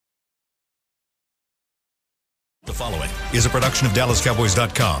following is a production of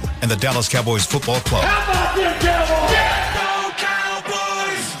DallasCowboys.com and the Dallas Cowboys Football Club. How about them Cowboys? Yeah, go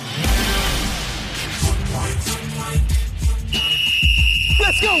Cowboys!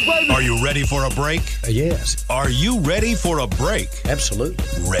 Let's go, baby! Are you ready for a break? Yes. Are you ready for a break? Absolutely.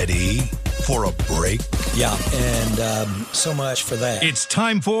 Ready for a break? Yeah, and so much for that. It's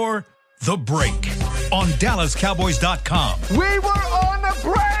time for The Break on DallasCowboys.com. We were on the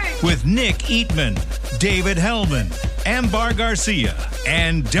break! With Nick Eatman, David Hellman, Ambar Garcia,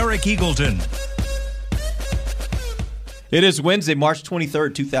 and Derek Eagleton. It is Wednesday, March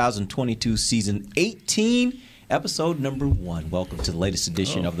 23rd, 2022, season 18, episode number 1. Welcome to the latest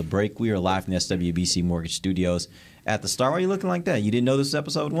edition of The Break. We are live from the SWBC Mortgage Studios at the Star. Why are you looking like that? You didn't know this is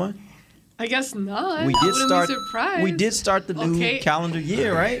episode 1? I guess not. We I did wouldn't start. be surprised. We did start the new calendar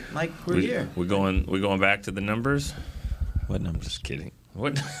year, right? Like we're here. We're going back to the numbers. What numbers? Just kidding.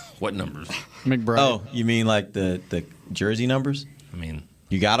 What numbers? McBride. Oh, you mean like the jersey numbers? I mean,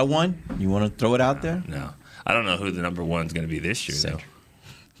 you got a one? You want to throw it out there? No, I don't know who the number one's going to be this year though.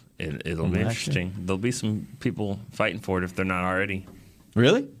 It'll be interesting. There'll be some people fighting for it if they're not already.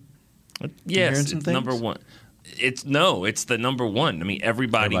 Really? Yes, it's number one. It's the number one. I mean,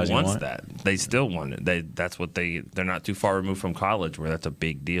 everybody wants that. They still want it. That's what they're not too far removed from college where that's a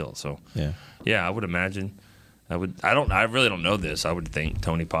big deal. So yeah, I would imagine. I really don't know this. I would think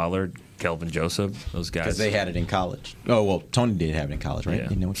Tony Pollard, Kelvin Joseph, those guys. Because they had it in college. Oh, well, Tony did have it in college, right? Yeah.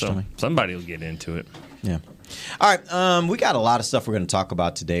 You know what you're talking about? Somebody will get into it. Yeah. All right, we got a lot of stuff we're going to talk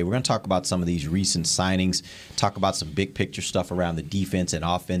about today. We're going to talk about some of these recent signings, talk about some big picture stuff around the defense and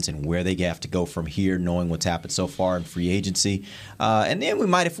offense and where they have to go from here, knowing what's happened so far in free agency. And then we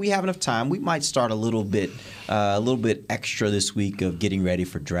might, if we have enough time, we might start a little bit extra this week of getting ready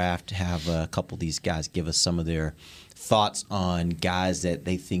for draft, to have a couple of these guys give us some of their thoughts on guys that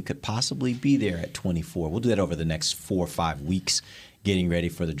they think could possibly be there at 24. We'll do that over the next 4 or 5 weeks, getting ready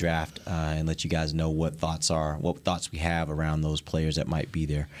for the draft, and let you guys know what thoughts we have around those players that might be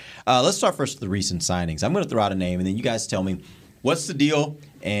there. Let's start first with the recent signings. I'm going to throw out a name, and then you guys tell me what's the deal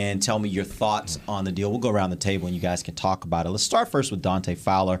and tell me your thoughts on the deal. We'll go around the table, and you guys can talk about it. Let's start first with Dante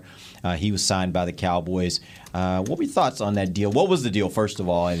Fowler. He was signed by the Cowboys. What were your thoughts on that deal? What was the deal, first of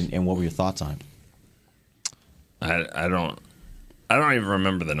all, and what were your thoughts on it? I don't even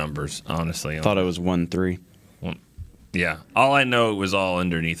remember the numbers, honestly. I thought it was 1-3. Yeah. All I know, it was all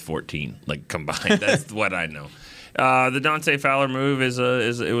underneath 14, like combined. That's what I know. The Dante Fowler move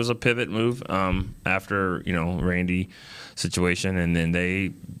it was a pivot move after, Randy situation, and then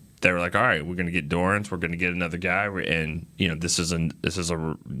they were like, all right, we're going to get Dorrance, we're going to get another guy, and this is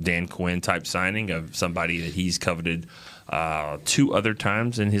a Dan Quinn type signing of somebody that he's coveted 2 other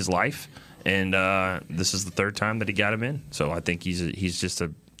times in his life, and this is the 3rd time that he got him in. So I think he's just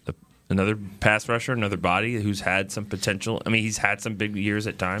another pass rusher, another body who's had some potential. I mean, he's had some big years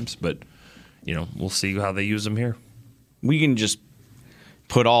at times, but we'll see how they use him here. We can just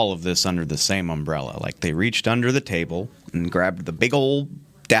put all of this under the same umbrella. Like, they reached under the table and grabbed the big old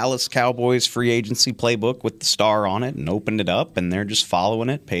Dallas Cowboys free agency playbook with the star on it and opened it up, and they're just following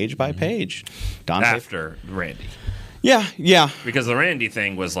it page by page. After Randy. Yeah. Because the Randy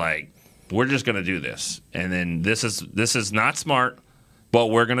thing was like, we're just going to do this, and then this is not smart, but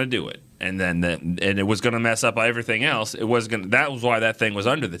we're going to do it. And then it was going to mess up everything else. That was why that thing was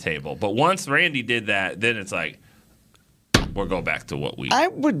under the table. But once Randy did that, then it's like, we'll go back to what we... I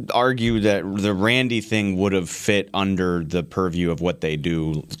would argue that the Randy thing would have fit under the purview of what they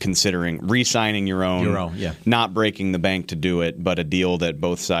do, considering re-signing your own, not breaking the bank to do it, but a deal that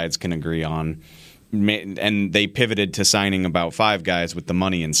both sides can agree on. And they pivoted to signing about 5 guys with the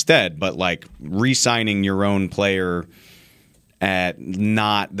money instead. But, like, re-signing your own player at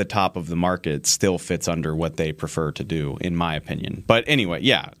not the top of the market still fits under what they prefer to do, in my opinion. But anyway,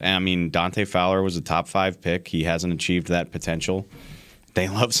 yeah, I mean, Dante Fowler was a top 5 pick. He hasn't achieved that potential. They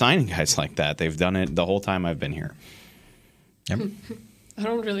love signing guys like that. They've done it the whole time I've been here. I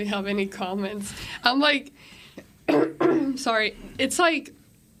don't really have any comments. I'm like, sorry. It's like,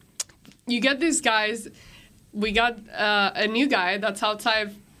 you get these guys. We got a new guy that's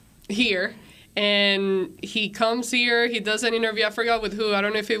outside here. And he comes here, he does an interview. I forgot with who. I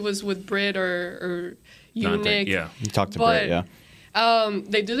don't know if it was with Britt or you, Nick. Yeah, you talked to Britt, yeah.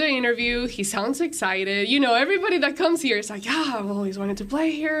 They do the interview. He sounds excited. Everybody that comes here is like, yeah, I've always wanted to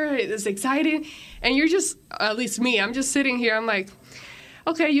play here. It's exciting. And you're just, at least me, I'm just sitting here. I'm like,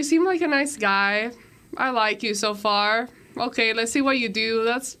 okay, you seem like a nice guy. I like you so far. Okay, let's see what you do.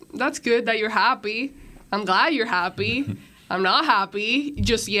 That's good that you're happy. I'm glad you're happy. I'm not happy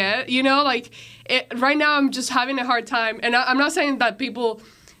just yet. Right now I'm just having a hard time. And I'm not saying that people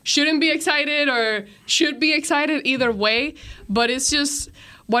shouldn't be excited or should be excited either way. But it's just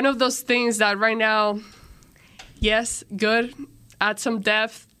one of those things that right now, yes, good, add some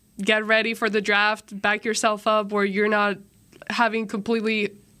depth, get ready for the draft, back yourself up where you're not having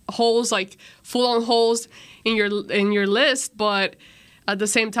completely holes, like full-on holes in your list. But at the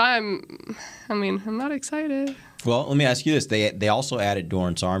same time, I mean, I'm not excited. Well, let me ask you this. They also added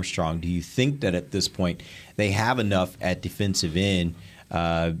Dorrance Armstrong. Do you think that at this point they have enough at defensive end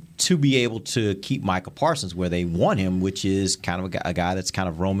to be able to keep Micah Parsons where they want him, which is kind of a guy that's kind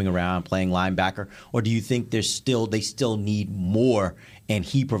of roaming around playing linebacker? Or do you think they still need more, and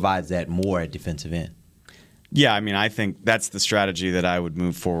he provides that more at defensive end? Yeah, I mean, I think that's the strategy that I would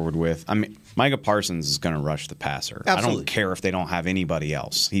move forward with. I mean, Micah Parsons is going to rush the passer. Absolutely. I don't care if they don't have anybody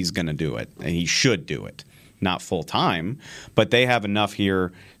else. He's going to do it, and he should do it. Not full time, but they have enough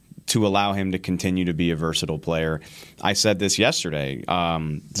here to allow him to continue to be a versatile player. I said this yesterday.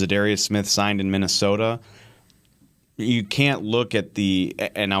 Zadarius Smith signed in Minnesota. You can't look at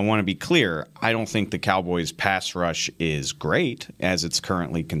and I want to be clear, I don't think the Cowboys' pass rush is great as it's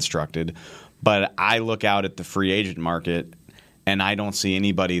currently constructed, but I look out at the free agent market and I don't see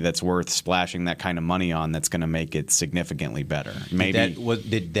anybody that's worth splashing that kind of money on that's going to make it significantly better. Maybe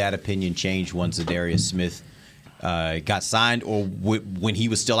did that opinion change once Zadarius Smith got signed, or when he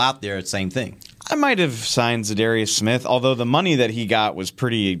was still out there, same thing? I might have signed Zadarius Smith, although the money that he got was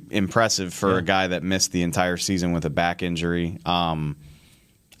pretty impressive for a guy that missed the entire season with a back injury.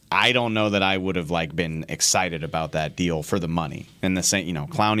 I don't know that I would have been excited about that deal for the money. And the same,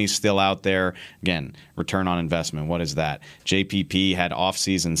 Clowney's still out there. Again, return on investment. What is that? JPP had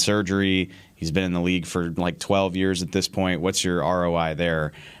off-season surgery. He's been in the league for 12 years at this point. What's your ROI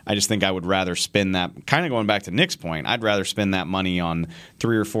there? I just think I would rather spend that, kind of going back to Nick's point, I'd rather spend that money on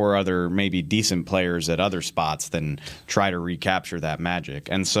 3 or 4 other maybe decent players at other spots than try to recapture that magic.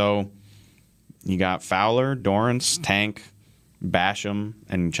 And so you got Fowler, Dorrance, Tank, Basham,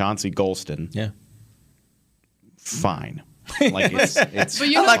 and Chauncey Golston. Yeah. Fine. It's But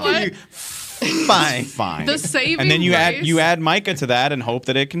you know what? fine. The saving and then you grace, add Micah to that and hope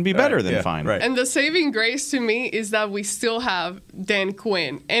that it can be better than fine. Right. And the saving grace to me is that we still have Dan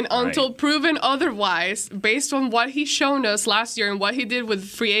Quinn. And until proven otherwise, based on what he's shown us last year and what he did with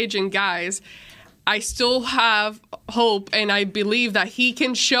free agent guys, I still have hope, and I believe that he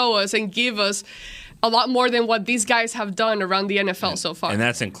can show us and give us a lot more than what these guys have done around the NFL so far. And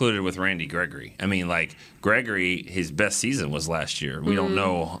that's included with Randy Gregory. I mean, Gregory, his best season was last year. We don't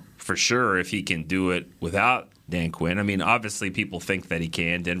know for sure if he can do it without Dan Quinn. I mean, obviously people think that he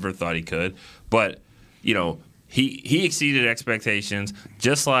can. Denver thought he could. But, he exceeded expectations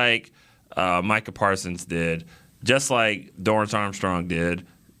just like Micah Parsons did, just like Dorrance Armstrong did.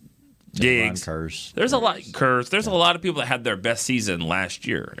 Diggs. Curse. There's a lot. Curse. There's a lot of people that had their best season last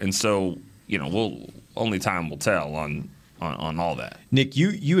year. And so, only time will tell on all that. Nick,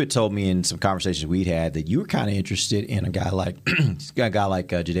 you had told me in some conversations we'd had that you were kind of interested in a guy like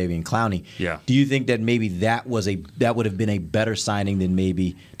Jadeveon Clowney. Yeah. Do you think that maybe that would have been a better signing than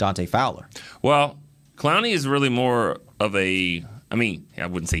maybe Dante Fowler? Well, Clowney is really more of I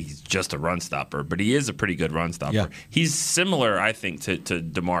wouldn't say he's just a run stopper, but he is a pretty good run stopper. Yeah. He's similar, I think, to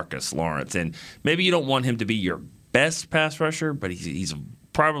DeMarcus Lawrence, and maybe you don't want him to be your best pass rusher, but he's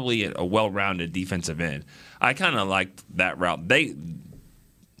probably a well-rounded defensive end. I kind of liked that route.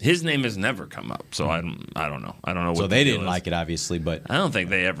 His name has never come up, so I don't know. I don't know. So what they the didn't deal like it, obviously, but I don't think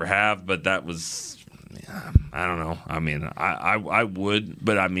they ever have. But that was, I don't know. I mean, I would,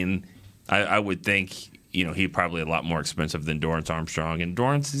 but I mean, I would think he's probably a lot more expensive than Dorrance Armstrong, and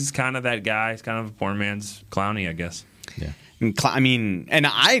Dorrance is kind of that guy. He's kind of a poor man's Clowney, I guess. Yeah. I mean, and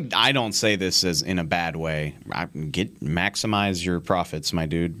I don't say this as in a bad way. Maximize your profits, my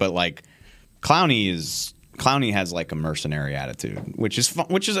dude. But Clowney has a mercenary attitude, which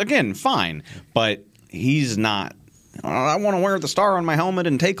is again fine. But he's not. I want to wear the star on my helmet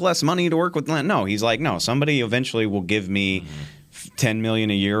and take less money to work with. No, he's no. Somebody eventually will give me $10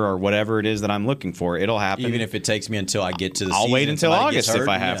 million a year or whatever it is that I'm looking for. It'll happen. Even if it takes me until I get to the season. I'll wait until August if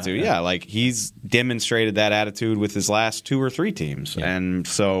I have hurt. to. Yeah, he's demonstrated that attitude with his last 2 or 3 teams. Yeah. And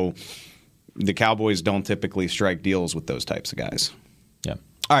so the Cowboys don't typically strike deals with those types of guys. Yeah.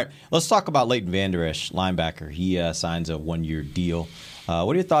 All right, let's talk about Leighton Vander Esch, linebacker. He signs a 1-year deal. What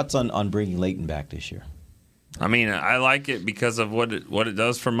are your thoughts on bringing Leighton back this year? I mean, I like it because of what it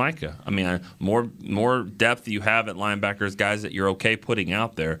does for Micah. I mean, more depth you have at linebackers, guys that you're okay putting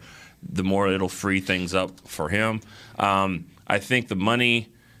out there, the more it'll free things up for him. I think the money,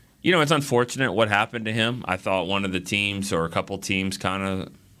 it's unfortunate what happened to him. I thought one of the teams or a couple teams kind of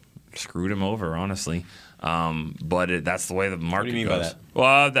screwed him over, honestly. But that's the way the market do you mean goes.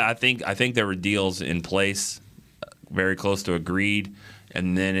 by that? Well, I think there were deals in place, very close to agreed,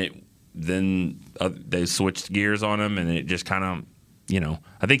 and then they switched gears on him, and it just kind of.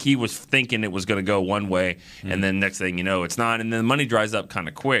 I think he was thinking it was going to go one way, and then next thing you know, it's not. And then the money dries up kind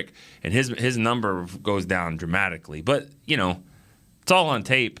of quick, and his number goes down dramatically. But it's all on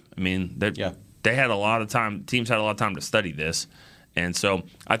tape. I mean, they had a lot of time. Teams had a lot of time to study this, and so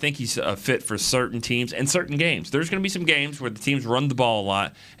I think he's a fit for certain teams and certain games. There's going to be some games where the teams run the ball a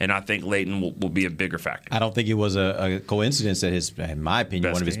lot, and I think Leighton will be a bigger factor. I don't think it was a coincidence that in my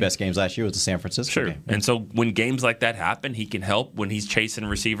opinion, one of his best games last year was the San Francisco game. And so when games like that happen, he can help. When he's chasing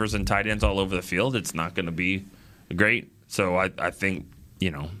receivers and tight ends all over the field, it's not going to be great. So I think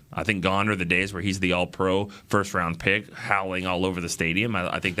gone are the days where he's the all-pro first-round pick howling all over the stadium.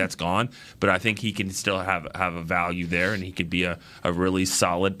 I think that's gone. But I think he can still have a value there, and he could be a really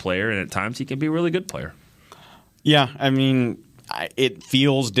solid player, and at times he can be a really good player. Yeah, I mean, it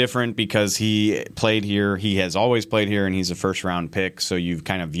feels different because he played here. He has always played here, and he's a first-round pick, so you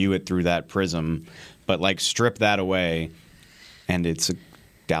kind of view it through that prism. But, strip that away, and it's a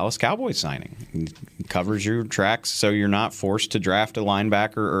Dallas Cowboys signing. It covers your tracks so you're not forced to draft a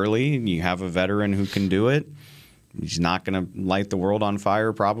linebacker early. You have a veteran who can do it. He's not going to light the world on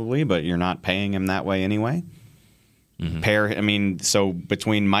fire probably, but you're not paying him that way anyway. So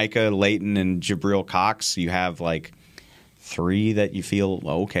between Micah, Leighton, and Jabril Cox, you have 3 that you feel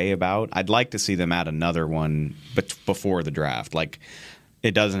okay about. I'd like to see them add another one before the draft.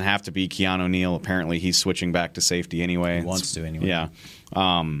 It doesn't have to be Keanu Neal. Apparently, he's switching back to safety anyway. He wants to anyway. Yeah.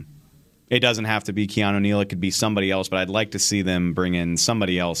 It doesn't have to be Keanu Neal. It could be somebody else, but I'd like to see them bring in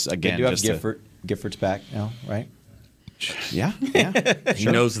somebody else again. They do have Gifford's back now, right? Yeah. He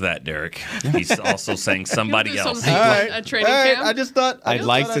knows that, Derek. He's also saying somebody else. A training camp. I just thought I'd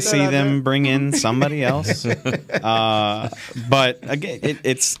like to see them bring in somebody else. But again,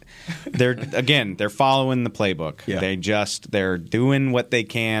 they're following the playbook. Yeah. They're doing what they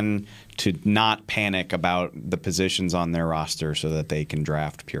can to not panic about the positions on their roster so that they can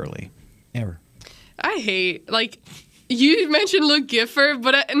draft purely. Ever. I hate you mentioned Luke Gifford,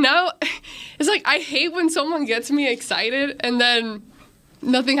 but now it's I hate when someone gets me excited and then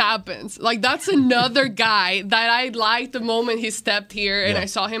nothing happens. That's another guy that I liked the moment he stepped here and I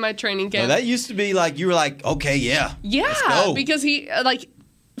saw him at training camp. No, that used to be you were okay, yeah. Yeah, let's go. because he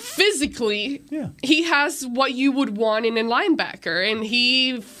physically, he has what you would want in a linebacker, and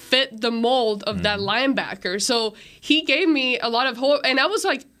he fit the mold of that linebacker. So he gave me a lot of hope, and I was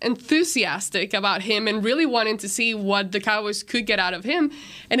enthusiastic about him and really wanting to see what the Cowboys could get out of him,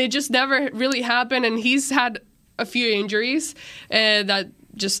 and it just never really happened. And he's had a few injuries that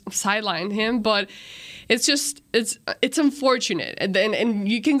just sidelined him, but it's unfortunate. And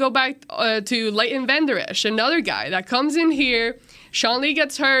you can go back to Leighton Vander Esch, another guy that comes in here. Sean Lee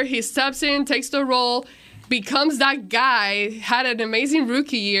gets hurt. He steps in, takes the role, becomes that guy, had an amazing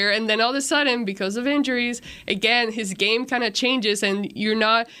rookie year, and then all of a sudden, because of injuries, again, his game kind of changes, and you're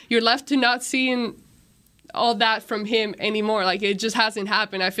left to not seeing all that from him anymore. It just hasn't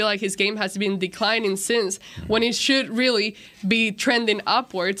happened. I feel like his game has been declining since, when it should really be trending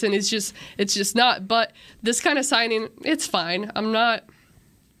upwards, and it's just not. But this kind of signing, it's fine. I'm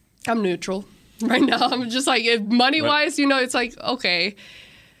neutral. Right now, I'm just money-wise, it's okay.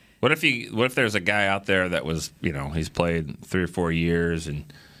 What if there's a guy out there that was, he's played 3 or 4 years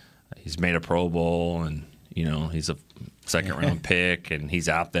and he's made a Pro Bowl and, he's a second-round pick and he's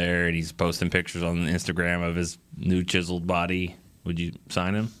out there and he's posting pictures on Instagram of his new chiseled body. Would you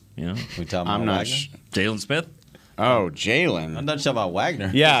sign him? We talking I'm about not. Wagner? Jalen Smith? Oh, Jalen. I'm not talking about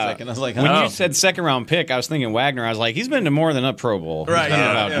Wagner. Yeah. For a second. I was like, when you said second-round pick, I was thinking Wagner. I was like, he's been to more than a Pro Bowl. Right, He's been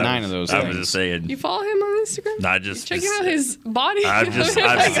yeah, about yeah. 9 of those I things. was just saying. You follow him on Instagram? You're checking out his body.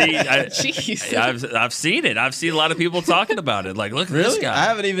 Jeez. I've seen it. I've seen a lot of people talking about it. Look at this guy.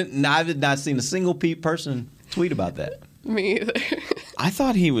 I have not seen a single person tweet about that. Me either. I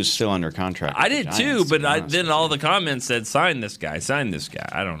thought he was still under contract. I did too, but then all the comments said, "Sign this guy, sign this guy."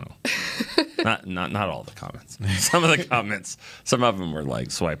 I don't know. not all the comments. Some of the comments, some of them were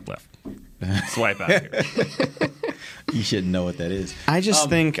swipe left, swipe out here. You should know what that is. I just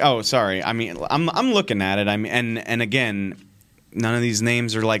think. Oh, sorry. I mean, I'm looking at it. And again, none of these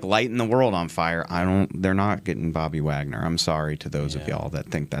names are lighting the world on fire. They're not getting Bobby Wagner. I'm sorry to those of y'all that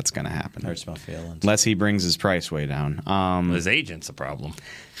think that's going to happen. Hurts my feelings. Unless he brings his price way down. His agent's a problem.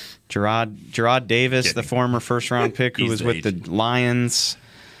 Gerard Davis, the former first-round pick who was with the Lions.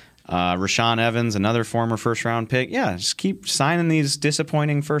 Rashaan Evans, another former first-round pick. Yeah, just keep signing these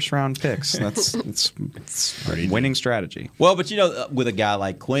disappointing first-round picks. It's a winning strategy. Well, but with a guy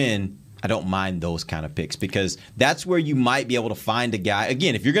like Quinn, I don't mind those kind of picks because that's where you might be able to find a guy.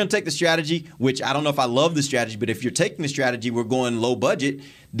 Again, if you're going to take the strategy, which I don't know if I love the strategy, but if you're taking the strategy, we're going low budget,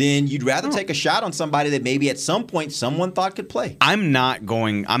 then you'd rather take a shot on somebody that maybe at some point someone thought could play.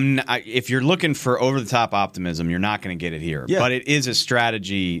 If you're looking for over-the-top optimism, you're not going to get it here. Yeah. But it is a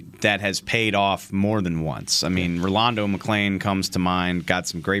strategy that has paid off more than once. I mean, Rolando McClain comes to mind, got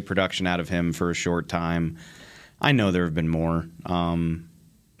some great production out of him for a short time. I know there have been more. I'm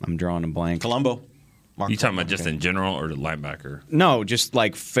drawing a blank. Colombo. You talking about just in general or the linebacker? No, just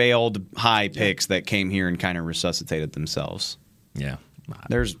like failed high picks that came here and kind of resuscitated themselves. Yeah.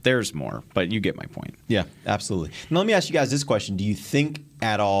 There's more, but you get my point. Yeah, absolutely. Now let me ask you guys this question: do you think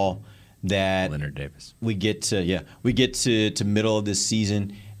at all that Leonard Davis we get to middle of this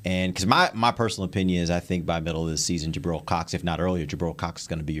season? And because my personal opinion is, I think by middle of this season, Jabril Cox, if not earlier, Jabril Cox is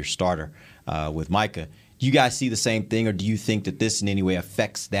going to be your starter with Micah. Do you guys see the same thing, or do you think that this in any way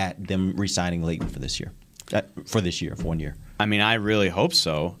affects them re-signing Leighton for this year? For 1 year. I mean, I really hope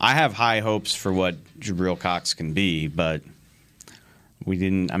so. I have high hopes for what Jabril Cox can be, but we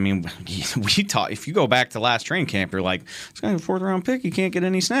didn't. I mean, we talk. If you go back to last training camp, you're like, "This guy's a 4th-round pick. He can't get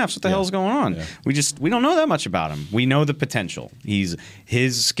any snaps. What the hell is going on?" Yeah. We don't know that much about him. We know the potential. His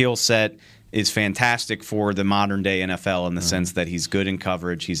skill set is fantastic for the modern day NFL in the sense that he's good in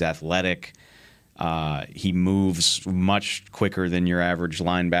coverage. He's athletic. He moves much quicker than your average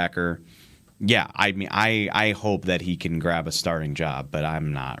linebacker. Yeah, I mean, I hope that he can grab a starting job, but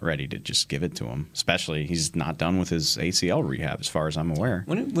I'm not ready to just give it to him. Especially, he's not done with his ACL rehab, as far as I'm aware.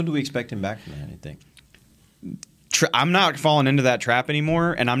 When do we expect him back from that, you think? I'm not falling into that trap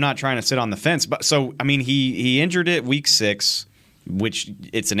anymore, and I'm not trying to sit on the fence. But so, I mean, he injured it week 6, which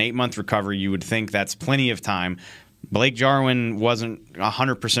it's an 8-month recovery. You would think that's plenty of time. Blake Jarwin wasn't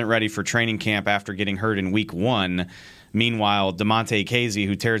 100% ready for training camp after getting hurt in week 1. Meanwhile, DeMonte Casey,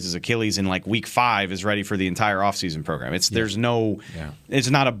 who tears his Achilles in like week 5, is ready for the entire offseason program. It's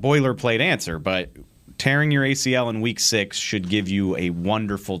not a boilerplate answer, but tearing your ACL in week 6 should give you a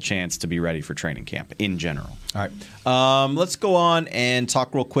wonderful chance to be ready for training camp in general. All right. Let's go on and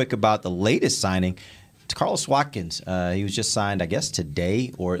talk real quick about the latest signing. Carlos Watkins, he was just signed, I guess,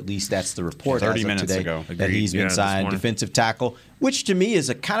 today, or at least that's the report 30 minutes today, ago. that he's been signed, defensive tackle, which to me is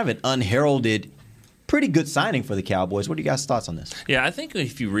a kind of an unheralded, pretty good signing for the Cowboys. What are you guys' thoughts on this? Yeah, I think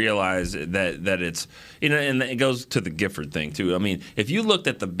if you realize that it's, and it goes to the Gifford thing too. I mean, if you looked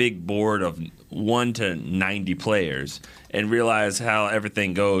at the big board of 1 to 90 players and realize how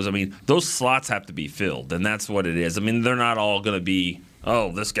everything goes, I mean, those slots have to be filled, and that's what it is. I mean, they're not all going to be,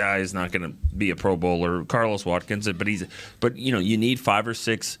 oh, this guy is not going to be a Pro Bowler, Carlos Watkins, but you need 5 or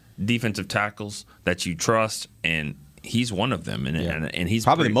 6 defensive tackles that you trust, and he's one of them, and he's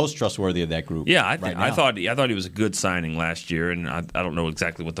probably the most trustworthy of that group. Yeah, I thought he was a good signing last year, and I don't know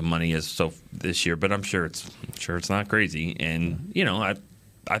exactly what the money is this year, but I'm sure it's not crazy, and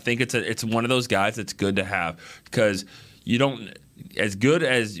I think it's one of those guys that's good to have because you don't. As good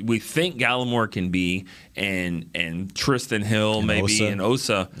as we think Gallimore can be, and Tristan Hill and maybe Osa. And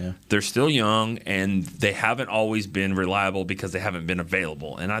Osa, they're still young and they haven't always been reliable because they haven't been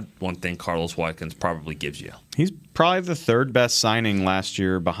available. And one thing Carlos Watkins probably gives you. He's probably the 3rd best signing last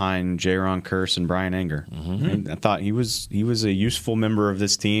year behind Jaron Kearse and Brian Anger. Mm-hmm. I thought he was a useful member of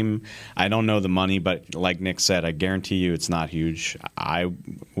this team. I don't know the money, but like Nick said, I guarantee you it's not huge. I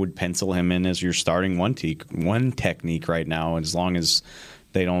would pencil him in as your starting one technique right now, as long as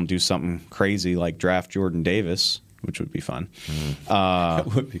they don't do something crazy like draft Jordan Davis, which would be fun. That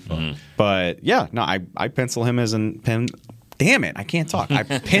would be fun. Mm-hmm. But yeah, no, I pencil him as damn it, I can't talk. I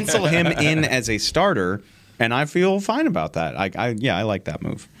pencil him in as a starter, and I feel fine about that. I like that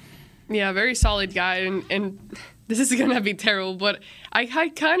move. Yeah, very solid guy, and this is going to be terrible, but I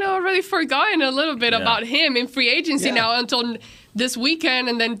had kind of already forgotten a little bit about him in free agency now until this weekend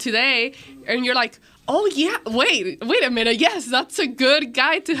and then today, and you're like, oh yeah, wait a minute, yes, that's a good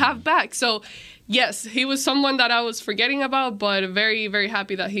guy to have back. So yes, he was someone that I was forgetting about, but very, very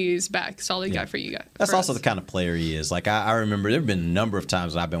happy that he's back. Solid guy for you guys. That's also the kind of player he is. Like I remember there have been a number of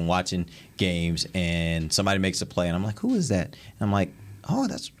times when I've been watching games and somebody makes a play and I'm like, who is that? And I'm like, oh,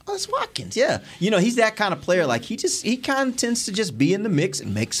 that's Watkins. Yeah. He's that kind of player. Like he kind of tends to just be in the mix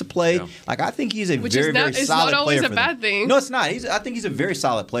and makes a play. Yeah. Like I think he's very solid player. It's not always a bad thing. No, it's not. I think he's a very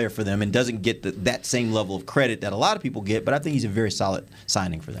solid player for them and doesn't get that same level of credit that a lot of people get, but I think he's a very solid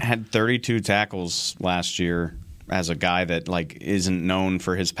signing for them. Had 32 tackles last year as a guy that isn't known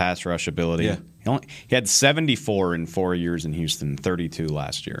for his pass rush ability. Yeah. He had 74 in 4 years in Houston, 32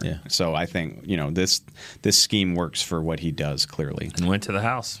 last year. Yeah. So I think this scheme works for what he does clearly. And went to the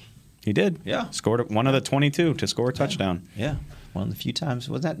house. He did. Yeah. Scored one of the 22 to score a touchdown. Yeah. One of the few times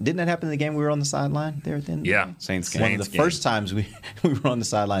didn't that happen in the game we were on the sideline there at the end? Yeah, Saints game. One of the first times we were on the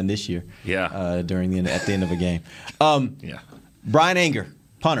sideline this year. Yeah, at the end of a game. Yeah, Brian Anger,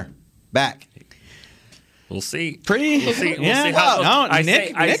 punter, back. We'll see. We'll see. Yeah. We'll see how. No,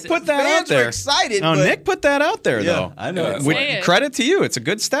 Nick put that out Fans were there. excited. No, but, Nick put that out there though. I know. Credit to you. It's a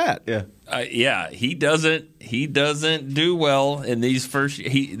good stat. Yeah. Yeah, he doesn't do well in these first.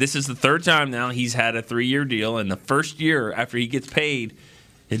 This is the third time now he's had a 3-year deal, and the first year after he gets paid,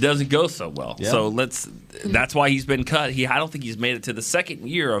 it doesn't go so well. Yeah. So that's why he's been cut. I don't think he's made it to the second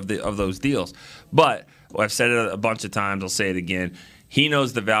year of those deals. But I've said it a bunch of times. I'll say it again. He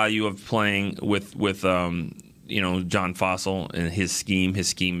knows the value of playing with John Fossil and his scheme. His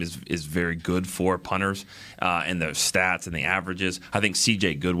scheme is very good for punters and their stats and the averages. I think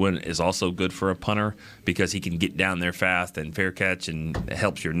C.J. Goodwin is also good for a punter because he can get down there fast and fair catch and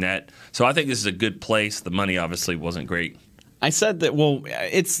helps your net. So I think this is a good place. The money obviously wasn't great. I said that. Well,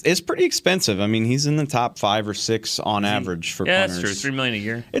 it's pretty expensive. I mean, he's in the top 5 or 6 on average for punters. Yeah, that's true. $3 million a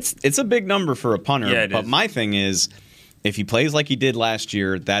year. It's a big number for a punter. Yeah, it but is. my thing is, if he plays like he did last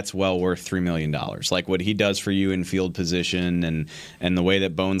year, that's well worth $3 million. Like what he does for you in field position and the way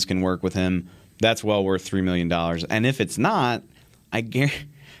that Bones can work with him, that's well worth $3 million. And if it's not, I guarantee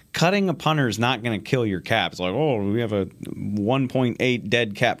cutting a punter is not going to kill your cap. It's like, oh, we have a 1.8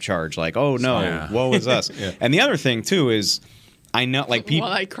 dead cap charge. Like, oh no, woe is us. Yeah. And the other thing too is, I know, like people.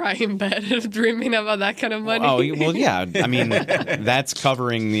 While I cry in bed dreaming about that kind of money. Oh well, yeah. I mean, that's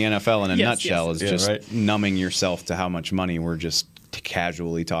covering the NFL in a nutshell. Is just numbing yourself to how much money we're just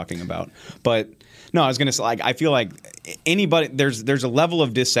casually talking about. But no, I was gonna say, like, I feel like anybody there's a level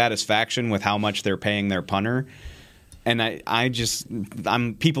of dissatisfaction with how much they're paying their punter. And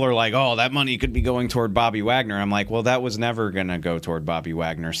people are like, oh, that money could be going toward Bobby Wagner. I'm like, well, that was never going to go toward Bobby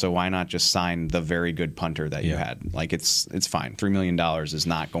Wagner. So why not just sign the very good punter that you had? Like, it's fine. $3 million is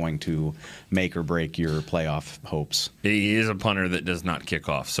not going to make or break your playoff hopes. He is a punter that does not kick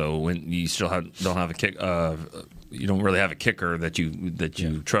off. So when you still don't have a kick, you don't really have a kicker that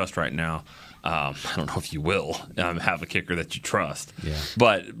you trust right now. I don't know if you will have a kicker that you trust. Yeah,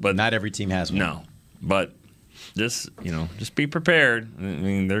 but not every team has one. No, but. Just be prepared. I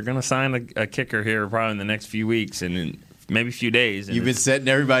mean, they're going to sign a kicker here probably in the next few weeks and in maybe a few days. And you've been setting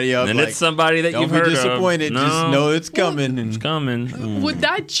everybody up. And it's somebody that you've heard of. Don't be disappointed. No, just know it's coming. It's coming. Would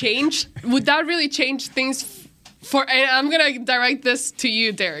that change? Would that really change things for? And I'm going to direct this to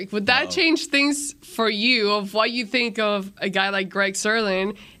you, Derek. Would that change things for you of what you think of a guy like Greg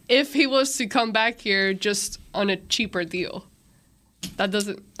Zuerlein if he was to come back here just on a cheaper deal? That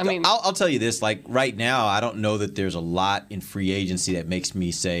doesn't. I mean, I'll tell you this. Like right now, I don't know that there's a lot in free agency that makes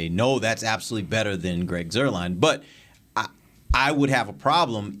me say no. That's absolutely better than Greg Zuerlein. But I would have a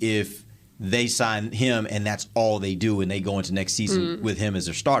problem if they sign him and that's all they do and they go into next season with him as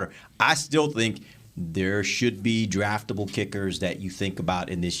their starter. I still think there should be draftable kickers that you think about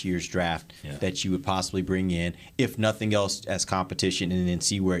in this year's draft that you would possibly bring in, if nothing else, as competition, and then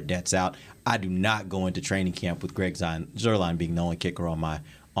see where it nets out. I do not go into training camp with Greg Zuerlein being the only kicker on my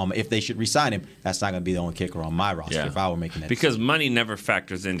if they should re-sign him, that's not going to be the only kicker on my roster if I were making that because decision. money never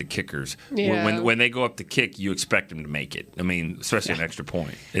factors into kickers. Yeah. When they go up to kick, you expect them to make it. I mean, especially an extra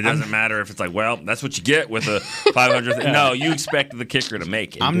point. It doesn't matter if it's like, well, that's what you get with a 500. No, you expect the kicker to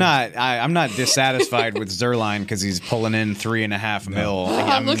make it. I'm not dissatisfied with Zuerlein because he's pulling in $3.5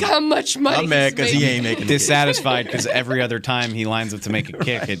 million. Look how much money I'm mad because he ain't making it. Dissatisfied because every other time he lines up to make a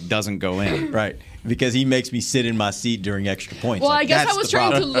kick, it doesn't go in. Right. Because he makes me sit in my seat during extra points. Well, like, I guess that's I was the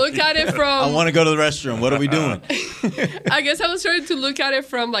trying problem. to look at it from. I want to go to the restroom. What are we doing? I guess I was trying to look at it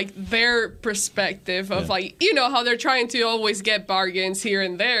from like their perspective of like, you know, how they're trying to always get bargains here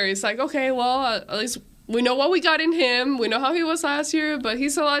and there. It's like, okay, well, at least we know what we got in him. We know how he was last year, but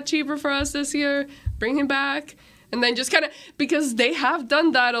he's a lot cheaper for us this year. Bring him back. And then just kind of, because they have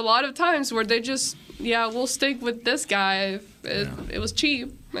done that a lot of times where they just, we'll stick with this guy. It was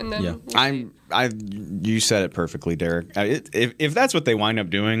cheap. And then you said it perfectly, Derek. If that's what they wind up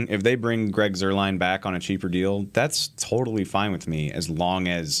doing, if they bring Greg Zuerlein back on a cheaper deal, that's totally fine with me, as long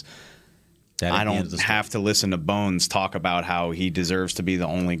as I don't have to listen to Bones talk about how he deserves to be the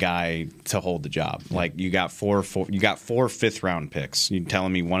only guy to hold the job. Like you got four fifth-round picks. You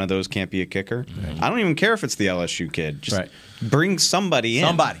telling me one of those can't be a kicker? I don't even care if it's the LSU kid. Just bring somebody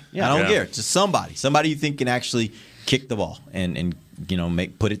in. Yeah. I don't care. Just somebody you think can actually kick the ball and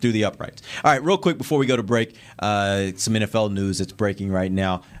put it through the uprights. All right, real quick before we go to break, some NFL news that's breaking right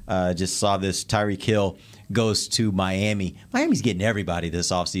now. Just saw this. Tyreek Hill goes to Miami. Miami's getting everybody this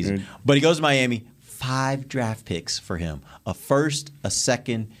offseason. But he goes to Miami. 5 draft picks for him. A first, a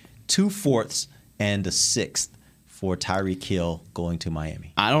second, 2 fourths, and a 6th for Tyreek Hill going to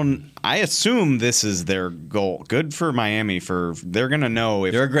Miami? I assume this is their goal. Good for Miami. They're going to know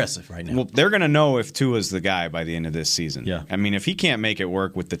if they're aggressive right now. Well, they're going to know if Tua's the guy by the end of this season. Yeah. I mean, if he can't make it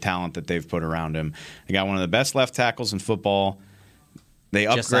work with the talent that they've put around him, they got one of the best left tackles in football. They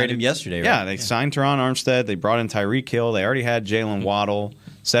upgraded just signed him yesterday. Right? Yeah, they signed Teron Armstead. They brought in Tyreek Hill. They already had Jalen Waddle,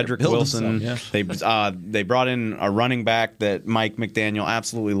 Cedric Wilson. They brought in a running back that Mike McDaniel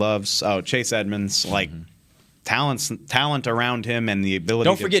absolutely loves. Chase Edmonds. Talent around him and the ability.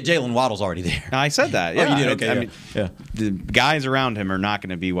 Don't forget Jalen Waddle's already there. I said that. Yeah, you did. Okay. The guys around him are not going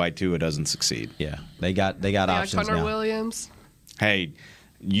to be why Tua doesn't succeed. Yeah, they got options Connor now. Williams. Hey,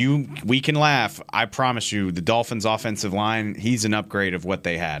 we can laugh. I promise you, the Dolphins' offensive line, he's an upgrade of what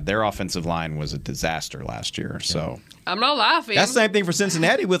they had. Their offensive line was a disaster last year. So I'm not laughing. That's the same thing for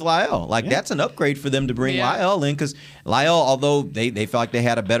Cincinnati with Lyle. That's an upgrade for them to bring Lyle in, because Lyle, although they felt like they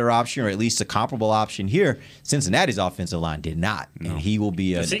had a better option or at least a comparable option here, Cincinnati's offensive line did not. No. And he will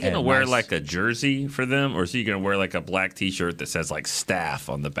be Is he going to wear like a jersey for them, or is he going to wear like a black T-shirt that says like staff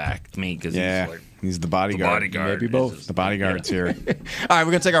on the back? He's the bodyguard. Maybe both. The bodyguard's here. All right, we're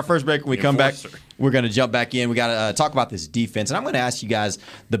going to take our first break. When we come back, we're going to jump back in. We got to talk about this defense. And I'm going to ask you guys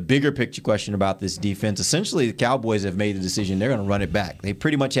the bigger picture question about this defense. Essentially, the Cowboys have made the decision they're going to run it back. They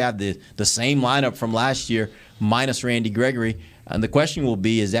pretty much have the same lineup from last year, minus Randy Gregory. And the question will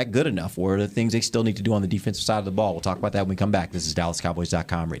be, is that good enough? Or are there things they still need to do on the defensive side of the ball? We'll talk about that when we come back. This is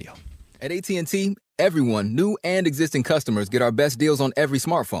DallasCowboys.com radio. At AT&T, everyone, new and existing customers, get our best deals on every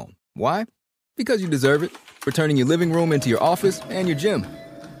smartphone. Why? Because you deserve it. For turning your living room into your office and your gym.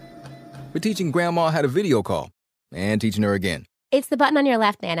 For teaching Grandma how to video call. And teaching her again. It's the button on your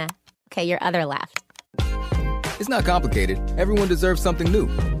left, Nana. Okay, your other left. It's not complicated. Everyone deserves something new.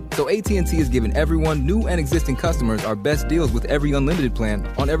 So AT&T is giving everyone, new and existing customers, our best deals with every unlimited plan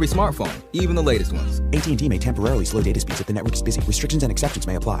on every smartphone, even the latest ones. AT&T may temporarily slow data speeds if the network is busy. Restrictions and exceptions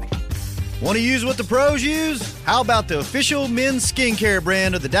may apply. Want to use what the pros use? How about the official men's skincare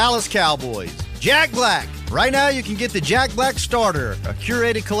brand of the Dallas Cowboys, Jack Black? Right now you can get the Jack Black Starter, a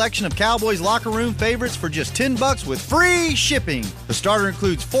curated collection of Cowboys locker room favorites for just $10 with free shipping. The starter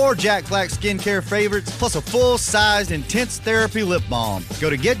includes 4 Jack Black skincare favorites plus a full-sized intense therapy lip balm. Go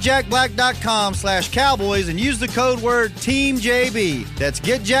to getjackblack.com/Cowboys and use the code word TEAMJB. That's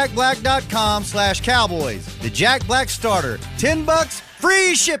getjackblack.com/Cowboys. The Jack Black Starter, $10,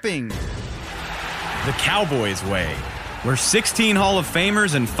 free shipping. The Cowboys way, where 16 Hall of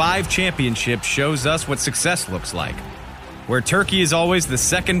Famers and 5 championships shows us what success looks like. Where turkey is always the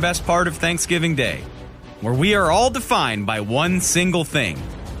second best part of Thanksgiving Day. Where we are all defined by one single thing,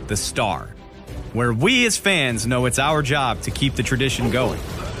 the star. Where we as fans know it's our job to keep the tradition going.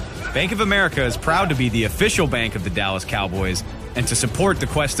 Bank of America is proud to be the official bank of the Dallas Cowboys and to support the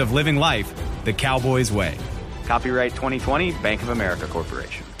quest of living life the Cowboys way. Copyright 2020, Bank of America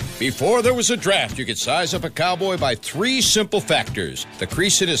Corporation. Before there was a draft, you could size up a cowboy by 3 simple factors: the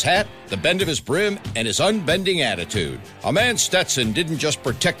crease in his hat, the bend of his brim, and his unbending attitude. A man Stetson didn't just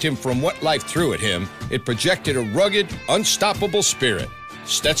protect him from what life threw at him, it projected a rugged, unstoppable spirit.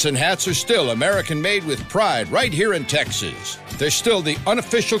 Stetson hats are still American-made with pride right here in Texas. They're still the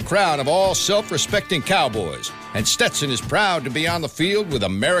unofficial crown of all self-respecting cowboys, and Stetson is proud to be on the field with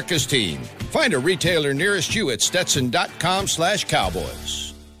America's team. Find a retailer nearest you at stetson.com/Cowboys.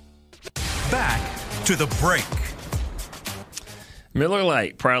 Back to the break. Miller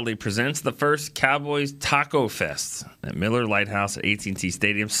Lite proudly presents the first Cowboys Taco Fest at Miller Lite House at AT&T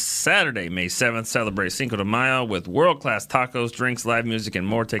Stadium Saturday, May 7th. Celebrate Cinco de Mayo with world-class tacos, drinks, live music, and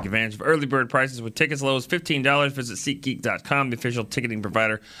more. Take advantage of early bird prices with tickets low as $15. Visit SeatGeek.com, the official ticketing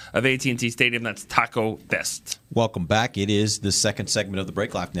provider of AT&T Stadium. That's Taco Fest. Welcome back. It is the second segment of the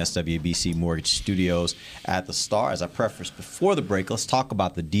break, live from the SWBC Mortgage Studios at the Star. As I prefaced before the break, let's talk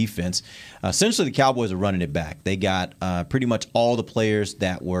about the defense. Essentially, the Cowboys are running it back. They got pretty much all the players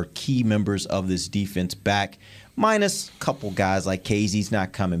that were key members of this defense back, minus a couple guys like Casey's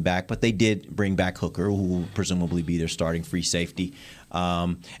not coming back, but they did bring back Hooker, who will presumably be their starting free safety.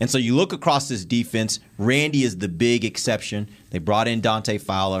 And so you look across this defense, Randy is the big exception. They brought in Dante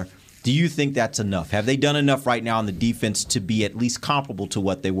Fowler. Do you think that's enough? Have they done enough right now on the defense to be at least comparable to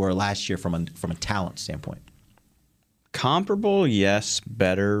what they were last year from a talent standpoint? Comparable, yes.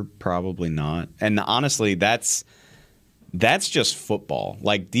 Better, probably not. And honestly, that's just football.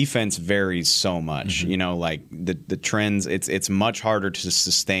 Like, defense varies so much. Mm-hmm. You know, like the trends. It's much harder to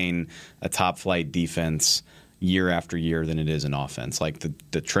sustain a top flight defense year after year than it is in offense. Like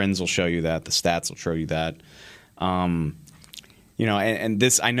the trends will show you that. The stats will show you that. You know, and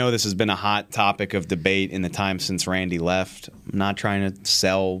this, I know this has been a hot topic of debate in the time since Randy left. I'm not trying to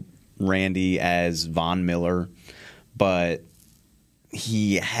sell Randy as Von Miller, but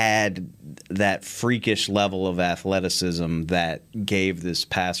he had that freakish level of athleticism that gave this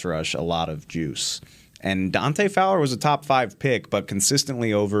pass rush a lot of juice. And Dante Fowler was a top 5 pick, but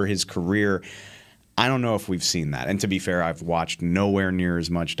consistently over his career, I don't know if we've seen that. And to be fair, I've watched nowhere near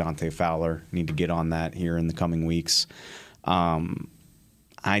as much Dante Fowler. Need to get on that here in the coming weeks. I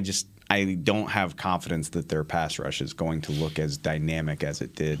don't have confidence that their pass rush is going to look as dynamic as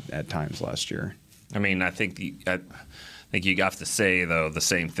it did at times last year. I mean, I think you have to say, though, the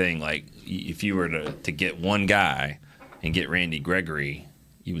same thing. Like, if you were to get one guy and get Randy Gregory,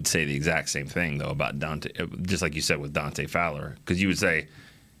 you would say the exact same thing, though, about Dante, just like you said with Dante Fowler. Because you would say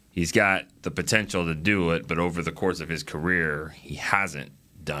he's got the potential to do it, but over the course of his career, he hasn't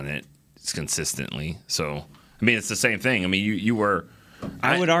done it consistently. So, I mean, it's the same thing. I mean, you were...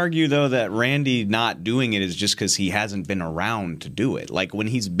 I would argue, though, that Randy not doing it is just because he hasn't been around to do it. Like, when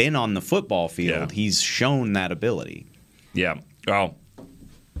he's been on the football field, he's shown that ability. Yeah. Well,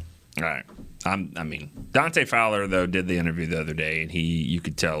 all right. I mean, Dante Fowler, though, did the interview the other day, and you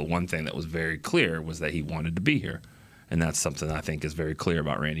could tell one thing that was very clear was that he wanted to be here. And that's something I think is very clear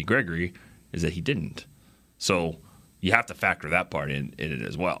about Randy Gregory, is that he didn't. So you have to factor that part in it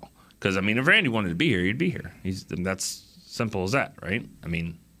as well. Because, I mean, if Randy wanted to be here, he'd be here. That's simple as that, right? I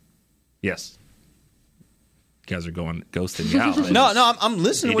mean, yes. You guys are ghosting me out. No, I'm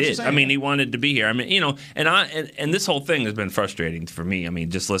listening to what you're saying. I mean, he wanted to be here. I mean, you know, and this whole thing has been frustrating for me. I mean,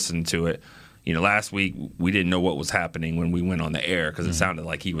 just listening to it. You know, last week we didn't know what was happening when we went on the air because it sounded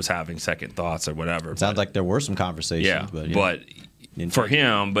like he was having second thoughts or whatever. It sounds like there were some conversations. Yeah, but for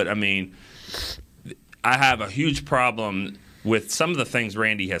him, I mean, I have a huge problem with some of the things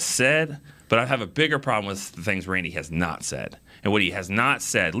Randy has said, but I have a bigger problem with the things Randy has not said. And what he has not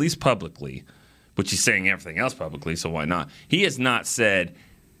said, at least publicly, which he's saying everything else publicly, so why not? He has not said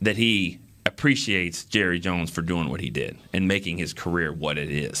that he appreciates Jerry Jones for doing what he did and making his career what it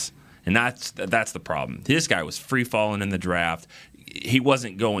is. And that's the problem. This guy was free-falling in the draft. He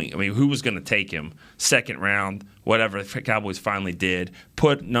wasn't going – I mean, who was going to take him? Second round, whatever the Cowboys finally did,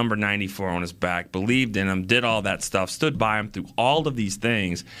 put number 94 on his back, believed in him, did all that stuff, stood by him through all of these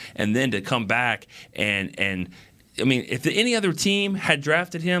things, and then to come back and I mean, if any other team had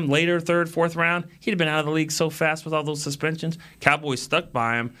drafted him later, third, fourth round, he'd have been out of the league so fast with all those suspensions. Cowboys stuck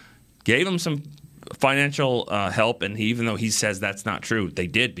by him, gave him some financial help, and even though he says that's not true, they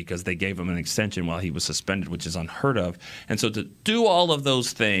did because they gave him an extension while he was suspended, which is unheard of. And so to do all of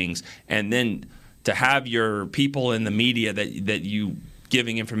those things and then to have your people in the media that you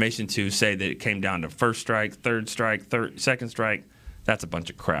giving information to say that it came down to first strike, third strike, second strike, that's a bunch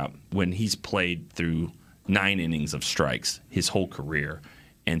of crap when he's played through 9 innings of strikes his whole career.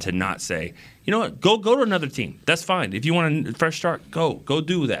 And to not say, you know what, go to another team. That's fine. If you want a fresh start, go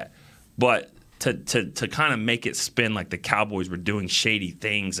do that. But to kind of make it spin like the Cowboys were doing shady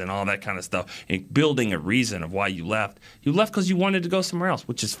things and all that kind of stuff and building a reason of why you left. You left because you wanted to go somewhere else,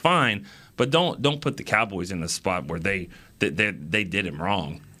 which is fine. But don't put the Cowboys in a spot where they did him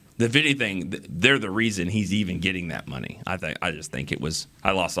wrong. If anything, they're the reason he's even getting that money. I just think it was.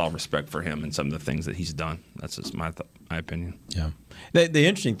 I lost all respect for him and some of the things that he's done. That's just my opinion. Yeah. The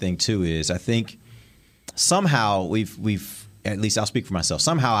interesting thing too is I think somehow we've at least I'll speak for myself.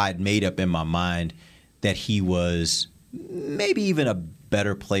 Somehow I had made up in my mind that he was maybe even a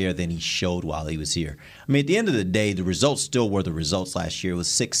better player than he showed while he was here. I mean, at the end of the day, the results still were the results last year. It was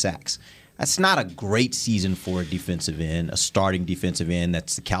 6 sacks. That's not a great season for a defensive end, a starting defensive end.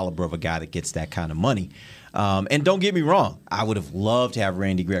 That's the caliber of a guy that gets that kind of money. And don't get me wrong, I would have loved to have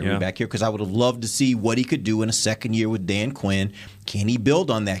Randy Gregory back here because I would have loved to see what he could do in a second year with Dan Quinn. Can he build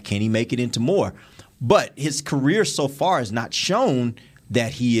on that? Can he make it into more? But his career so far has not shown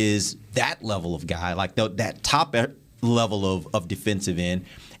that he is that level of guy, like that top level of defensive end.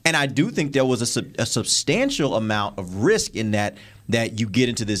 And I do think there was a substantial amount of risk in that you get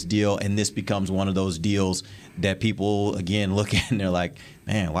into this deal and this becomes one of those deals that people, again, look at and they're like,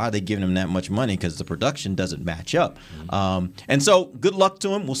 man, why are they giving him that much money? Because the production doesn't match up. And so good luck to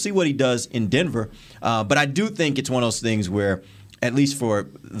him. We'll see what he does in Denver. But I do think it's one of those things where, at least for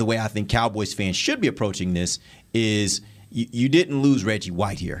the way I think Cowboys fans should be approaching this, is you didn't lose Reggie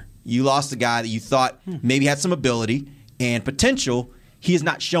White here. You lost a guy that you thought maybe had some ability and potential. He has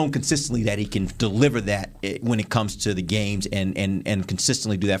not shown consistently that he can deliver that when it comes to the games and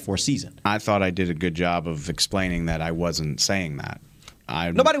consistently do that for a season. I thought I did a good job of explaining that I wasn't saying that.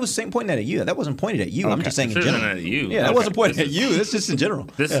 Nobody was pointing that at you. That wasn't pointed at you. Okay. I'm just saying in general. At you. Yeah, that wasn't pointed at you. That's just in general.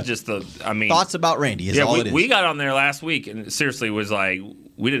 This is just thoughts about Randy is all it is. We got on there last week and seriously was like,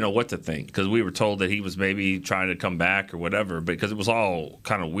 we didn't know what to think because we were told that he was maybe trying to come back or whatever because it was all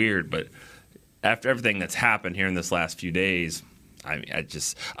kind of weird. But after everything that's happened here in this last few days,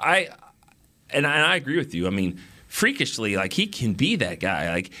 I agree with you. I mean, freakishly, like, he can be that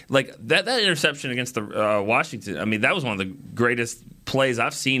guy. Like that interception against the Washington. I mean, that was one of the greatest plays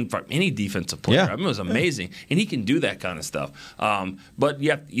I've seen from any defensive player. I mean, it was amazing, and he can do that kind of stuff. But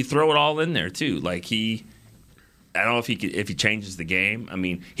you throw it all in there too. Like, I don't know if he changes the game. I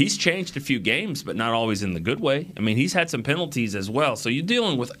mean, he's changed a few games, but not always in the good way. I mean, he's had some penalties as well. So you're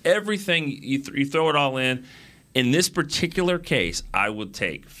dealing with everything. You throw it all in. In this particular case, I would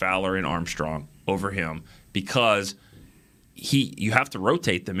take Fowler and Armstrong over him because you have to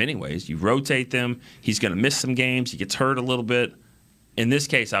rotate them anyways. You rotate them. He's going to miss some games. He gets hurt a little bit. In this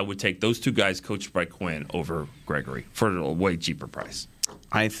case, I would take those two guys coached by Quinn over Gregory for a way cheaper price.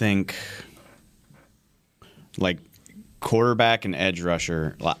 I think, like, quarterback and edge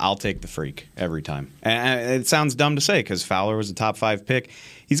rusher, I'll take the freak every time. And it sounds dumb to say because Fowler was a top 5 pick.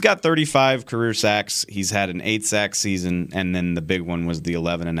 He's got 35 career sacks. He's had an 8-sack season, and then the big one was the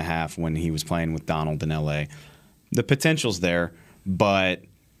 11.5 when he was playing with Donald in L.A. The potential's there, but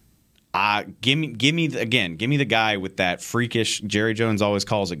give me the guy with that freakish. Jerry Jones always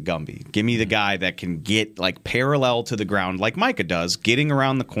calls it Gumby. Give me the guy that can get like parallel to the ground, like Micah does, getting